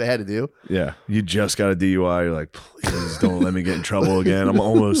 obviously I do what I had to do. Yeah. You just got a DUI. You're like, please don't let me get in trouble again. I'm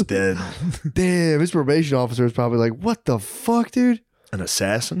almost dead. Damn, his probation officer was probably like, what the fuck, dude? An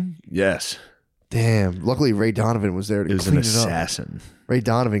assassin? Yes. Damn. Luckily, Ray Donovan was there to It was clean an it up. assassin. Ray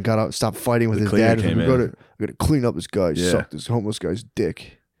Donovan got out, stopped fighting with The his cleaner dad. came We're in. going to clean up this guy. Yeah. Sucked this homeless guy's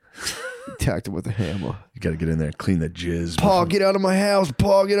dick. Attacked him with a hammer. You got to get in there, clean the jizz. Paul, get out of my house.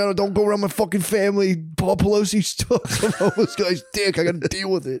 Paul, get out. Don't go around my fucking family. Paul Pelosi stuck some homeless guy's dick. I got to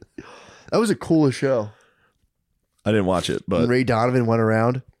deal with it. That was a coolest show. I didn't watch it, but When Ray Donovan went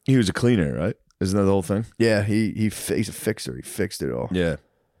around. he was a cleaner, right? Isn't that the whole thing? Yeah, he's a fixer. He fixed it all. Yeah.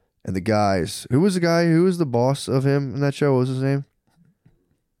 And the guys, who was the boss of him in that show? What was his name?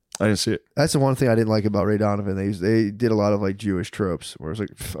 I didn't see it. That's the one thing I didn't like about Ray Donovan. They did a lot of like Jewish tropes where it's like,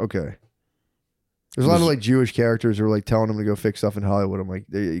 okay. There's a lot of like Jewish characters who were like telling him to go fix stuff in Hollywood. I'm like,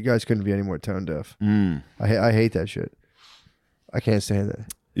 you guys couldn't be any more tone deaf. I hate that shit. I can't stand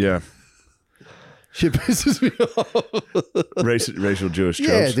that. Yeah. Shit pisses me off. Racial Jewish tropes.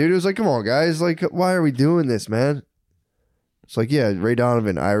 Yeah, dude. It was like, come on, guys. Like, why are we doing this, man? It's like, yeah, Ray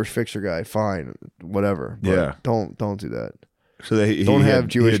Donovan, Irish fixer guy, fine, whatever. But Yeah. don't do that. So he Don't have had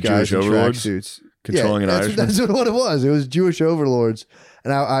Jewish guys in overlords tracksuits controlling an Irishman. That's what it was. It was Jewish overlords.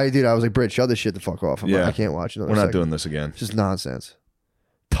 And I was like, Britt, shut this shit the fuck off. I'm Yeah. like, I can't watch another We're not second. doing this again. It's just nonsense.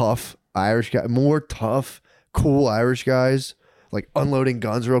 Tough Irish guy, more tough, cool Irish guys, like unloading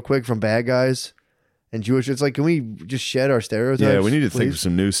guns real quick from bad guys. And Jewish, it's like, can we just shed our stereotypes? Yeah, we need to think of please?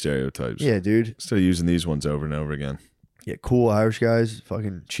 some new stereotypes. Yeah, dude. Instead of using these ones over and over again. Yeah, cool Irish guys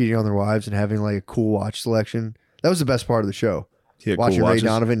fucking cheating on their wives and having like a cool watch selection. That was the best part of the show. Yeah, Watching cool Ray watches.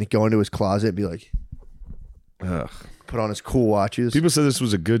 Donovan go into his closet and be like, Ugh. put on his cool watches. People said this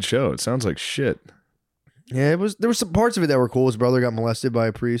was a good show. It sounds like shit. Yeah, it was. There were some parts of it that were cool. His brother got molested by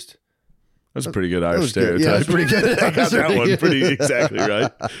a priest. That's a pretty good That Irish was good. stereotype. Yeah, that's pretty good. I got That's that pretty one good. pretty exactly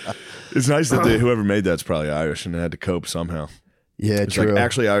right. It's nice that whoever made that's probably Irish and they had to cope somehow. Yeah, It's true. like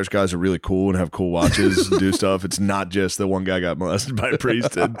actually Irish guys are really cool and have cool watches and do stuff. It's not just the one guy got molested by a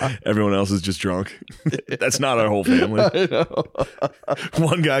priest and everyone else is just drunk. That's not our whole family.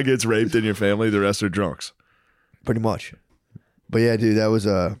 One guy gets raped in your family, the rest are drunks. Pretty much. But yeah, dude,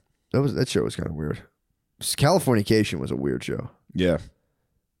 that show was kind of weird. Californication was a weird show. Yeah.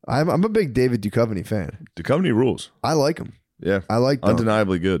 I'm a big David Duchovny fan. The company rules. I like him. Yeah. I like Dunk.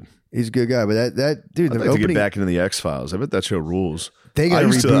 Undeniably good. He's a good guy. But that dude, I'd the like to opening, get back into the X-Files. I bet that show rules. they I got to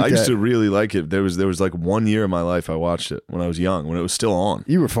used reboot to that. really like it. There was like 1 year of my life I watched it when I was young, when it was still on.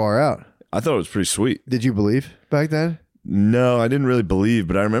 You were far out. I thought it was pretty sweet. Did you believe back then? No, I didn't really believe,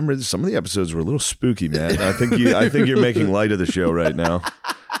 but I remember some of the episodes were a little spooky, man. I think you're making light of the show right now.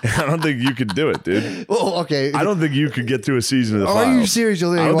 I don't think you could do it, dude. Well, okay. I don't think you could get through a season of the Are Files. you serious?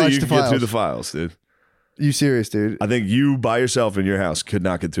 You'll I don't watch think you the could get Files. through the Files, dude. You serious, dude? I think you by yourself in your house could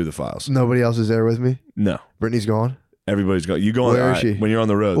not get through the Files. Nobody else is there with me. No, Brittany's gone. everybody's going. You go on. Where is all right, she? when you're on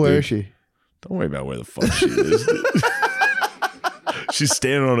the road? Where dude, is she? Don't worry about where the fuck she is. Dude. She's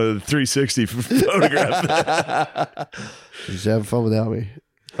standing on a 360 photograph. She's having fun without me.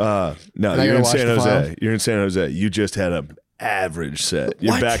 No, And I you're gotta in watch San the Jose. Files? You're in San Jose. You just had an average set.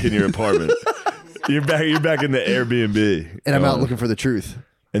 You're What? back in your apartment. You're back in the Airbnb. And I'm out Going. looking for the truth.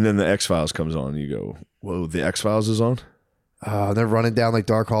 And then the X-Files comes on. You go, whoa, the X-Files is on? They're running down like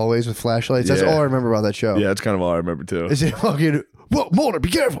dark hallways with flashlights. That's Yeah. all I remember about that show. Yeah, that's kind of all I remember too. Is it fucking, whoa, Mulder, be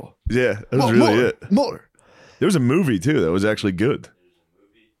careful. Yeah, that was Whoa, really Mulder, it. Mulder. There was a movie too that was actually good.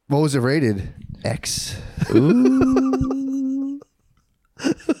 What was it rated? X.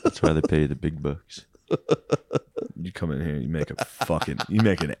 That's why they pay the big bucks. You come in here, you make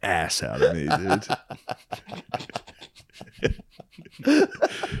an ass out of me, dude.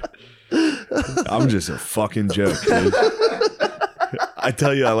 I'm just a fucking joke, dude. I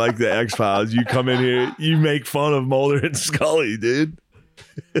tell you, I like the X-Files. You come in here, you make fun of Mulder and Scully, dude.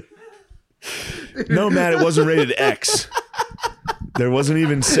 No, Matt, it wasn't rated X. There wasn't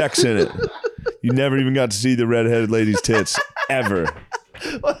even sex in it. You never even got to see the redheaded lady's tits ever.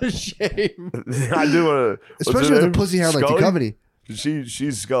 What a shame. I do want to, Especially with the pussy hair like Duchovny.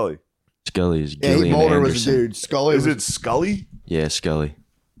 She's Scully. Scully is Yeah, Gillian Mulder Anderson. was a dude. Scully Is was it Scully? Yeah, Scully.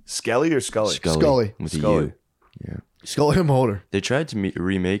 Skelly or Scully? Scully. With Scully. a U. Yeah. Scully and Mulder. They tried to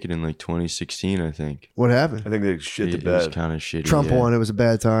remake it in like 2016, I think. What happened? I think they shit the It was bed. kind of shitty. Trump yeah. won. It was a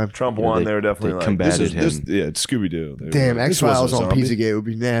bad time. Trump Yeah, won. they- They were definitely they like, combated him. yeah, it's Scooby Doo. Damn, X-Files on Pizzagate would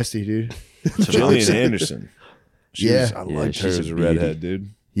be nasty, dude. Gillian Anderson. Yeah. I Yeah, liked her she's as a a beauty. redhead, dude.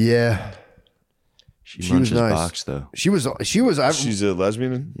 Yeah. She She was munches nice. box though. She was. She's a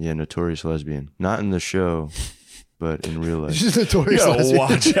lesbian. Yeah, notorious lesbian. Not in the show, but in real life. She's You notorious. gotta lesbian.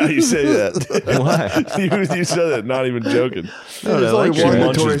 watch how you say that. Why? you said that, not even joking. No, There's I only like her. one She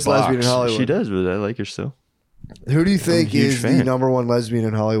munches notorious lesbian in box. Hollywood. She does, but I like her still. Who do you think I'm a huge is the fan. number one lesbian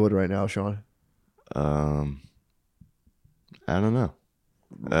in Hollywood right now, Sean? I don't know.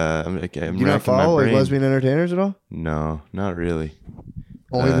 I'm Do you not racking my follow like brain. lesbian entertainers at all? No, not really.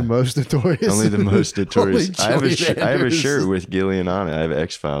 Only the most notorious. Only the most notorious. Only I have a Gillian I have a Anderson. shirt with Gillian on it. I have an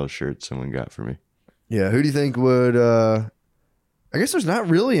X-Files shirt someone got for me. Yeah, who do you think would? I guess there's not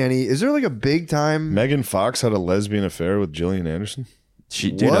really any. Is there like a big time? Megan Fox had a lesbian affair with Gillian Anderson.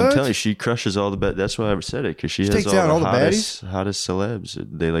 Dude, I'm What? telling you, she crushes all the That's why I said it, because she has takes all down the, all the hottest celebs.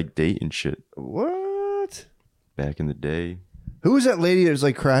 They like date and shit What? back in the day. Who was that lady that was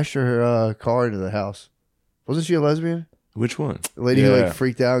like crashed her car into the house? Wasn't she a lesbian? Which one? The lady who Yeah. like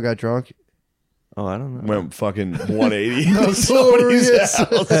freaked out, got drunk. Oh, I don't know. Went fucking 180. Notorious.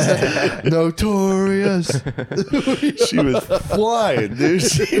 Somebody's house. Notorious. She was flying, dude.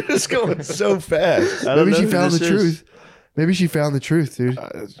 She was going so fast. I don't Maybe know she who found the this is. truth. Maybe she found the truth, dude.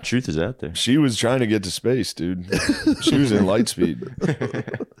 Truth is out there. She was trying to get to space, dude. She was in light speed.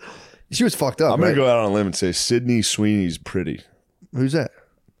 She was fucked up. I'm gonna right? go out on a limb and say Sydney Sweeney's pretty. Who's that?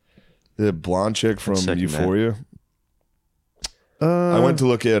 The blonde chick from second that. Euphoria. I went to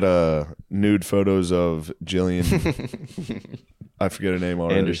look at nude photos of Gillian. I forget her name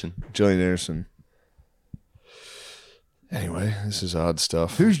already. Anderson. Gillian Anderson. Anyway, this is odd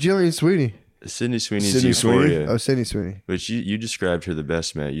stuff. Who's Gillian Sweeney? Sydney Sweeney's Sydney Sweeney? Euphoria. Oh, Sydney Sweeney. But you described her the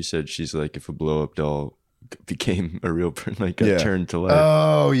best, Matt. You said she's like if a blow up doll became a real person, like got Yeah. turned to life.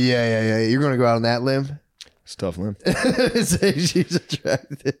 Oh yeah. You're gonna go out on that limb? It's a tough limb. Say she's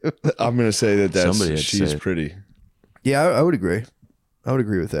attractive. I'm gonna say that Somebody had to she's say it. pretty. Yeah, I would agree. I would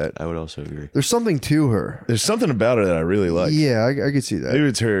agree with that. I would also agree. There's something to her. There's something about her that I really like. Yeah, I could see that. Maybe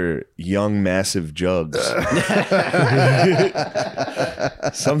it's her young, massive jugs.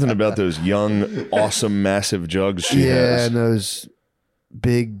 Something about those young, awesome, massive jugs she Yeah, has. and those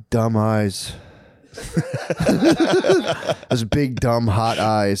big dumb eyes. Those big dumb hot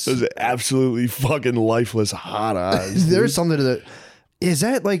eyes. Those absolutely fucking lifeless hot eyes. There's something to that. Is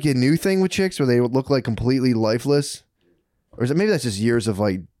that like a new thing with chicks where they would look like completely lifeless? Or is it maybe that's just years of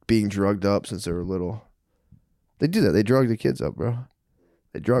like being drugged up since they were little? They do that. They drug the kids up, bro.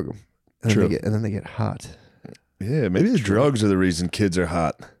 They drug them. And True. Then they get hot. Yeah, maybe the drugs are the reason kids are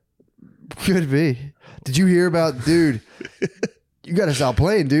hot. Could be. Did you hear about, dude? You got to stop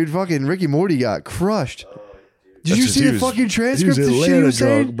playing, dude. Fucking Ricky Morty got crushed. Did you see the fucking transcript of shit he was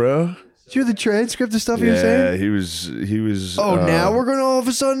saying? bro. Did you hear the transcript of stuff he was saying? Yeah, he was. Oh, now we're gonna all of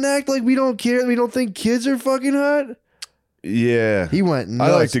a sudden act like we don't care. We don't think kids are fucking hot. Yeah, He went nuts.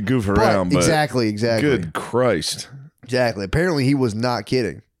 I like to goof around, but exactly. good Christ. Exactly. Apparently, he was not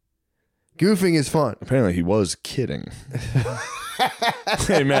kidding. Goofing is fun. Apparently, he was kidding.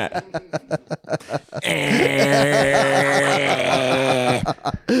 Hey, Matt.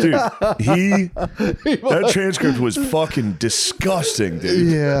 Dude, that transcript was fucking disgusting,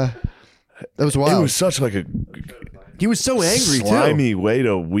 dude. Yeah, that was It wild. was such like a He was so angry too. slimy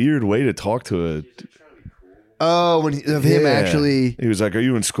weird way to talk to a. Oh, of him Yeah. actually. He was like, "Are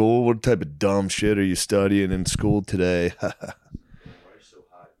you in school? What type of dumb shit are you studying in school today?"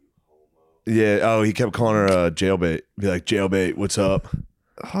 Yeah. Oh, he kept calling her jailbait. Be like, "Jailbait, what's up?"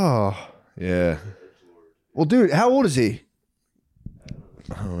 Oh, Yeah. well, dude, how old is he?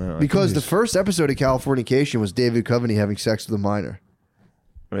 I don't know. Because the first episode of Californication was David Coveney having sex with a minor,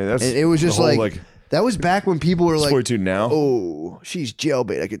 I mean, that's and it was just the whole, like that was back when people were like, 42 now. "Oh, she's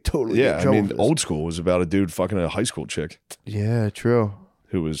jailbait. I could totally get Yeah, in I trouble mean, for this." old school was about a dude fucking a high school chick Yeah, true.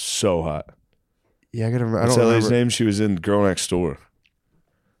 who was so hot. Yeah, I gotta. I What's don't that lady's remember. name? She was in Girl Next Door.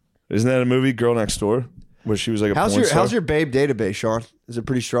 Isn't that a movie, Girl Next Door, where she was like a How's porn your star? How's your babe database, Sean? Is it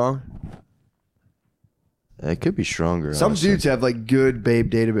pretty strong? It could be stronger. Some honestly. dudes have like good babe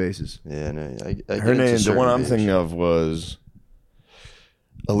databases. Yeah, no. I Her get into name, the certain one I'm babes. thinking of was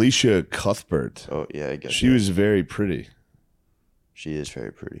Alicia Cuthbert. Oh yeah, I guess She was very pretty. She is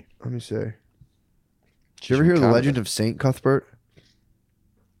very pretty. Let me see. Did She's you ever hear from the Canada. legend of Saint Cuthbert?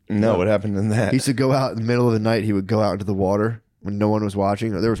 No, what happened in that? He used to go out in the middle of the night. He would go out into the water when no one was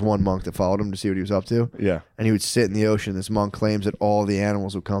watching. There was one monk that followed him to see what he was up to, Yeah. and he would sit in the ocean. This monk claims that all the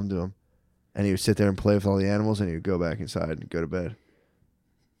animals would come to him, and he would sit there and play with all the animals, and he would go back inside and go to bed.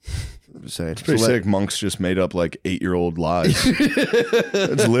 Just saying. It's pretty sick. Monks just made up like 8-year-old lies.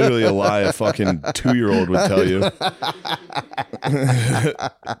 It's literally a lie a fucking 2-year-old would tell you.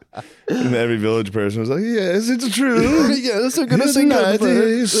 And every village person was like, yes, it's true. Yes, I'm gonna Good sing night,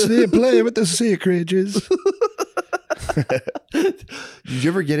 that. play with the secrets. Did you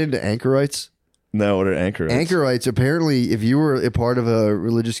ever get into anchorites? No, what are anchorites? Anchorites, apparently, if you were a part of a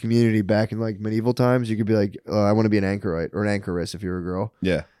religious community back in like medieval times, you could be like, I want to be an anchorite or an anchoress if you're a girl.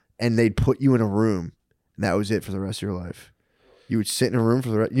 Yeah. And they'd put you in a room, and that was it for the rest of your life. You would sit in a room for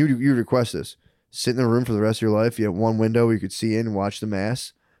the rest. You would request this. Sit in a room for the rest of your life. You had one window where you could see in and watch the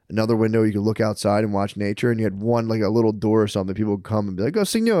mass. Another window you could look outside and watch nature, and you had one like a little door or something. People would come and be like, "Oh,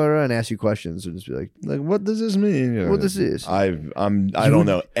 Signora," and ask you questions, and just be like, what does this mean? "What this is?" I don't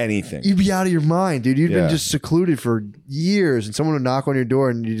know anything. You'd be out of your mind, dude. You'd Yeah. been just secluded for years, and someone would knock on your door,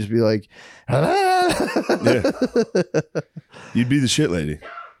 and you'd just be like, Yeah. You'd be the shit lady.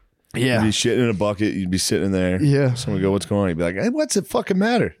 You'd yeah, be shitting in a bucket. You'd be sitting there. yeah." Someone would go, what's going on? You'd be like, hey, what's it fucking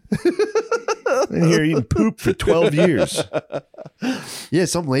matter? Been here eating poop for 12 years. Yeah,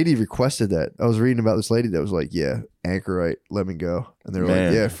 some lady requested that. I was reading about this lady that was like, "Yeah, anchorite, let me go," and they were Man.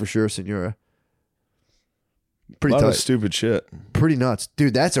 like, "Yeah, for sure, Senora." A Pretty lot of tight. stupid shit. Pretty nuts,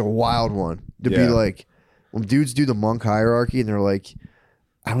 dude. That's a wild one to be Yeah. like when dudes do the monk hierarchy and they're like,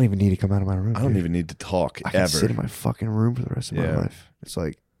 "I don't even need to come out of my room. I don't dude. even need to talk I can sit in ever. my fucking room for the rest of my Yeah. life." It's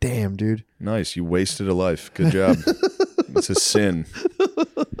like, damn, dude. Nice. You wasted a life. Good job. It's a sin.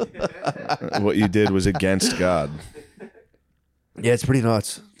 What you did was against God. Yeah, it's pretty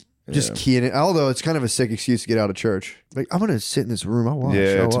nuts. Just Yeah. keying it. Although it's kind of a sick excuse to get out of church. Like, I'm gonna sit in this room. I watch.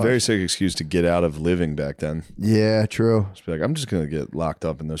 Yeah, I'll it's a watch. very sick excuse to get out of living back then. Yeah, true. Just be like, I'm just going to get locked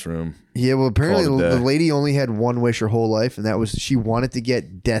up in this room. Yeah, well, apparently Call it a the day. lady only had one wish her whole life, and that was she wanted to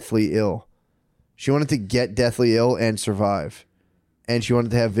get deathly ill. She wanted to get deathly ill and survive. And she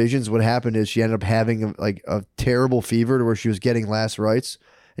wanted to have visions. What happened is she ended up having a terrible fever to where she was getting last rites.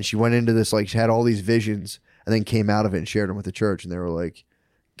 And she went into this, like, she had all these visions and then came out of it and shared them with the church. And they were like,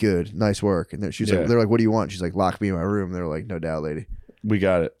 good, nice work. And she's Yeah. like, they're like, what do you want? She's like, lock me in my room. And they're like, no doubt, lady. We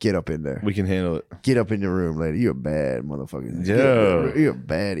got it. Get up in there. We can handle it. Get up in your room, lady. You a bad motherfucker. Yo. You a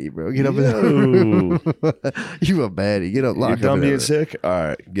baddie, bro. Get up in there. You a baddie. Get up. You're Lock up done in being there. sick? All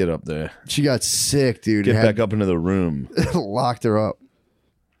right, get up there. She got sick, dude. Get and back up into the room locked her up.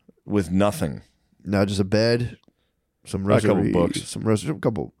 with nothing. No, just a bed, some A couple rosaries, books. some a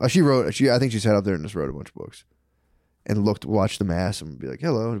couple. She wrote. I think she sat up there and just wrote a bunch of books, and watched the mass and be like,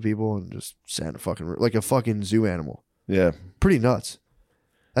 "Hello" to people, and just sat in a fucking like a fucking zoo animal. Yeah, Pretty nuts.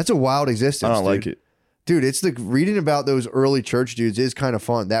 That's a wild existence. I don't dude. like it. Dude, it's the reading about those early church dudes is kind of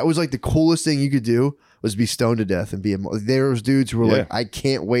fun. That was like the coolest thing you could do was be stoned to death and be. There was dudes who were Yeah. like, I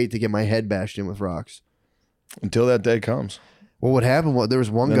can't wait to get my head bashed in with rocks. Until that day comes. Well, what happened was there was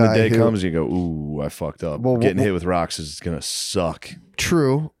one Then guy the day who, comes and you go, ooh, I fucked up. Well, Getting well- hit with rocks is going to suck.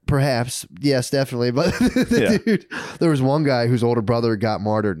 True, perhaps. Yes, definitely. But Yeah. dude, there was one guy whose older brother got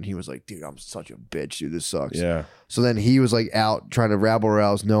martyred, and he was like, dude, I'm such a bitch, dude. This sucks. Yeah. So then he was like out trying to rabble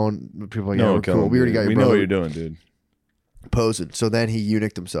rouse, knowing people like, yeah, No, we're cool. We already got your we know brother what you're doing, dude. posing. So then he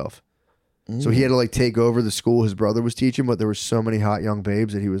eunuched himself. So he had to like take over the school his brother was teaching, but there were so many hot young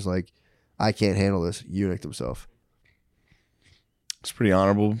babes that he was like, I can't handle this. Eunuched himself. It's pretty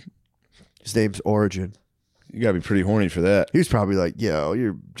honorable. His name's Origin. You got to be pretty horny for that. He was probably like, yo,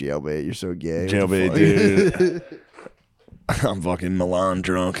 you're jailbait. You're so gay. What the Jailbait, fuck?" dude. I'm fucking Milan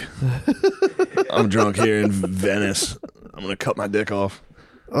drunk. I'm drunk here in Venice. I'm going to cut my dick off.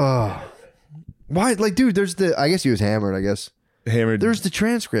 Oh. Why? Like, dude, I guess he was hammered, I guess. Hammered. There's the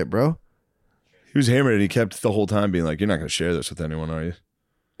transcript, bro. He was hammered and he kept the whole time being like, you're not going to share this with anyone, are you?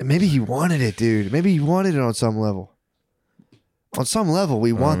 And maybe he wanted it, dude. Maybe he wanted it on some level. On some level,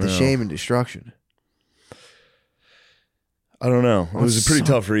 we want the know. shame and destruction. I don't know. It was a pretty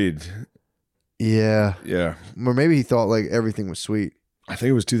tough read. Yeah. Yeah. Or maybe he thought like everything was sweet. I think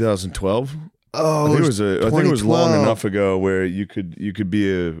it was 2012. Oh, I think it was long 2012. enough ago where you could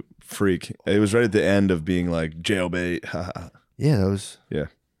be a freak. It was right at the end of being like jailbait. Yeah, that was. Yeah.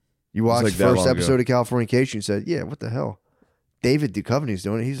 You watched like the that first long ago. episode of Californication and said, yeah, what the hell? David Duchovny's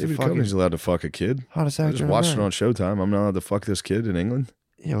doing it. He's David the fucking Duchovny's allowed to fuck a kid. hottest I actor. just in watched it America. on Showtime. I'm not allowed to fuck this kid in England.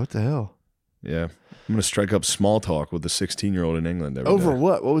 Yeah, what the hell? Yeah. I'm gonna strike up small talk with the 16-year-old in England every Over day.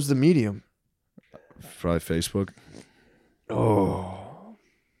 what? What was the medium? Probably Facebook. Oh.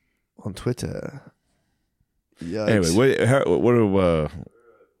 On Twitter. Yikes. Anyway, what do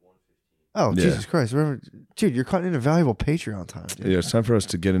Oh, Yeah. Jesus Christ. Remember, dude, you're cutting into valuable Patreon time, dude. yeah, it's time for us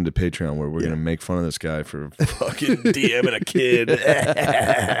to get into Patreon where we're Yeah. gonna make fun of this guy for fucking DMing a kid.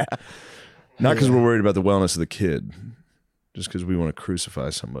 Not because we're worried about the wellness of the kid. just because we want to crucify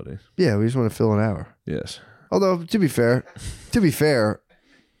somebody. Yeah, we just want to fill an hour. Yes. Although to be fair,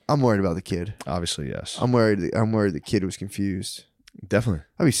 I'm worried about the kid. Obviously, yes. I'm worried the kid was confused. Definitely.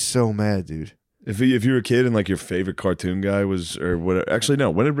 I'd be so mad, dude. If you were a kid and like your favorite cartoon guy was, or what? Actually,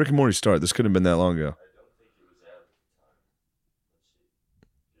 no. When did Rick and Morty start? This couldn't have been that long ago.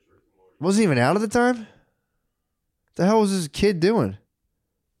 Wasn't even out at the time? The hell was this kid doing?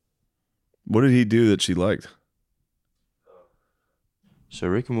 What did he do that she liked? So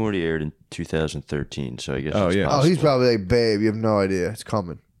Rick and Morty aired in 2013. So I guess. Oh, it's yeah. Oh, he's possible. probably like, babe, you have no idea. It's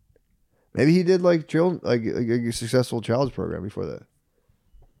coming. Maybe he did like a successful child's program before that.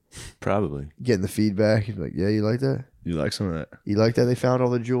 Probably. Getting the feedback. He's like, yeah, you like that? You like some of that? You like that they found all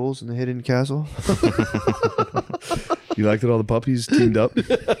the jewels in the hidden castle? You like that all the puppies teamed up?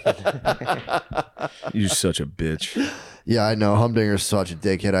 You're such a bitch. Yeah, I know. Humdinger's such a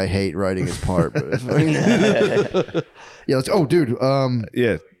dickhead. I hate writing his part. But it's funny. Yeah, let's. Oh, dude.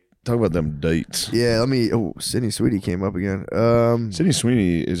 Yeah. Talk about them dates. Yeah, let me. Oh, Sydney Sweetie came up again. Sydney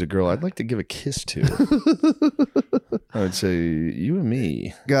Sweeney is a girl I'd like to give a kiss to. I would say you and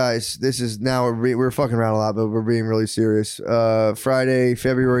me. Guys, this is now we're fucking around a lot, but we're being really serious. Friday,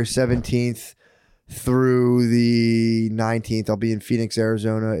 February 17th through the 19th, I'll be in Phoenix,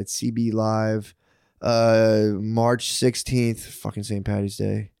 Arizona at CB Live. March 16th, fucking St. Patty's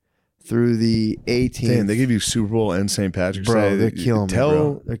Day, through the 18th. Damn, they give you Super Bowl and St. Patrick's bro, Day. they're killing me,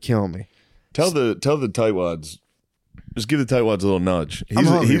 bro. They're killing me. Tell the tightwads. Just give the tightwads a little nudge. I'm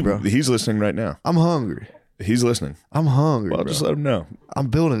hungry, bro. He's listening right now. I'm hungry. He's listening. I'm hungry, Well, bro. just let him know. I'm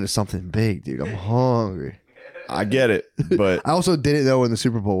building to something big, dude. I'm hungry. I get it, but I also didn't know when the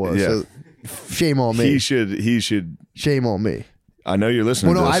Super Bowl was. Yeah. So shame on me. he should. Shame on me. I know you're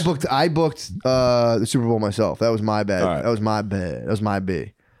listening. Well, no, to this. I booked the Super Bowl myself. That was my bad. All right. That was my bad. That was my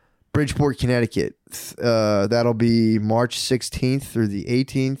B. Bridgeport, Connecticut. That'll be March 16th through the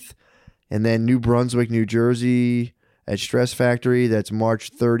 18th, and then New Brunswick, New Jersey at Stress Factory. That's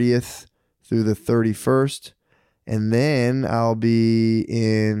March 30th through the 31st, and then I'll be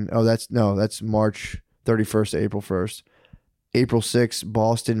in. That's March 31st to April 1st. April 6th,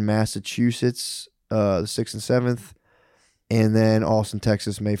 Boston, Massachusetts, the 6th and 7th. And then Austin,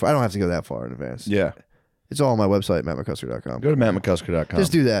 Texas, May 4th. I don't have to go that far in advance. Yeah. It's all on my website, mattmccusker.com. Go to mattmccusker.com.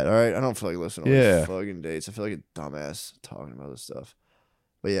 Just do that, all right? I don't feel like listening to all Yeah. these fucking dates. I feel like a dumbass talking about this stuff.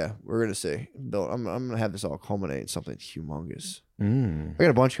 But yeah, we're going to see. Bill, I'm going to have this all culminate in something humongous. I got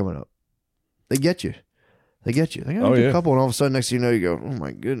a bunch coming up. They get you. They got a couple, and all of a sudden, next thing you know, you go, oh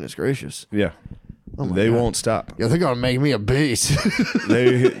my goodness gracious. Yeah. Oh my They God. won't stop. Yeah, they're going to make me a beast.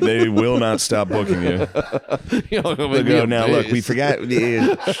 They will not stop booking you. They'll go, now look, we forgot. We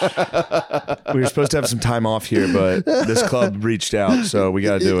were supposed to have some time off here, but this club reached out, so we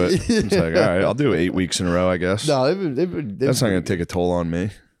got to do it. It's like, all right, I'll do it 8 weeks in a row, I guess. No, they've That's not going to take a toll on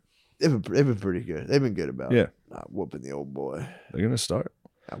me. They've been pretty good. They've been good about not whooping the old boy. They're going to start.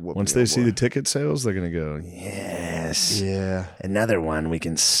 Not whooping Once the they old see boy. the ticket sales, they're going to go, yes. Yeah. Another one we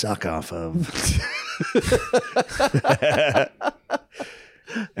can suck off of.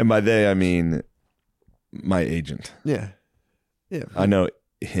 And by they, I mean my agent. Yeah. Yeah. I know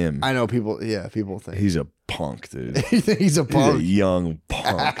him. I know people. Yeah, people think He's a punk, dude. he's a He's a punk. young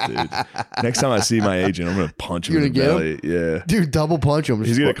punk, dude. Next time I see my agent, I'm gonna punch him You in the gonna belly. Yeah. Dude, double punch him.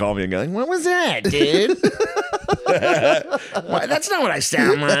 He's gonna call me and go, "What was that, dude? Why, that's not what I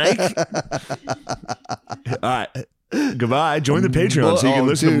sound like." All right. Goodbye. Join the Patreon so you can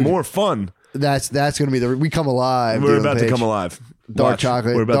listen to more fun. That's gonna be we come alive. We're dude, about to page. come alive. Dark Watch.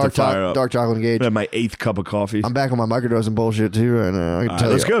 chocolate. We're about to fire up. Dark chocolate engaged. I have my 8th cup of coffee. I'm back on my microdose and bullshit too right now. I can All tell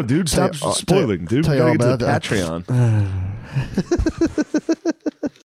right, let's you- go, dude. Stop tell you- spoiling, dude. tell We you all gotta get to the about that. Patreon.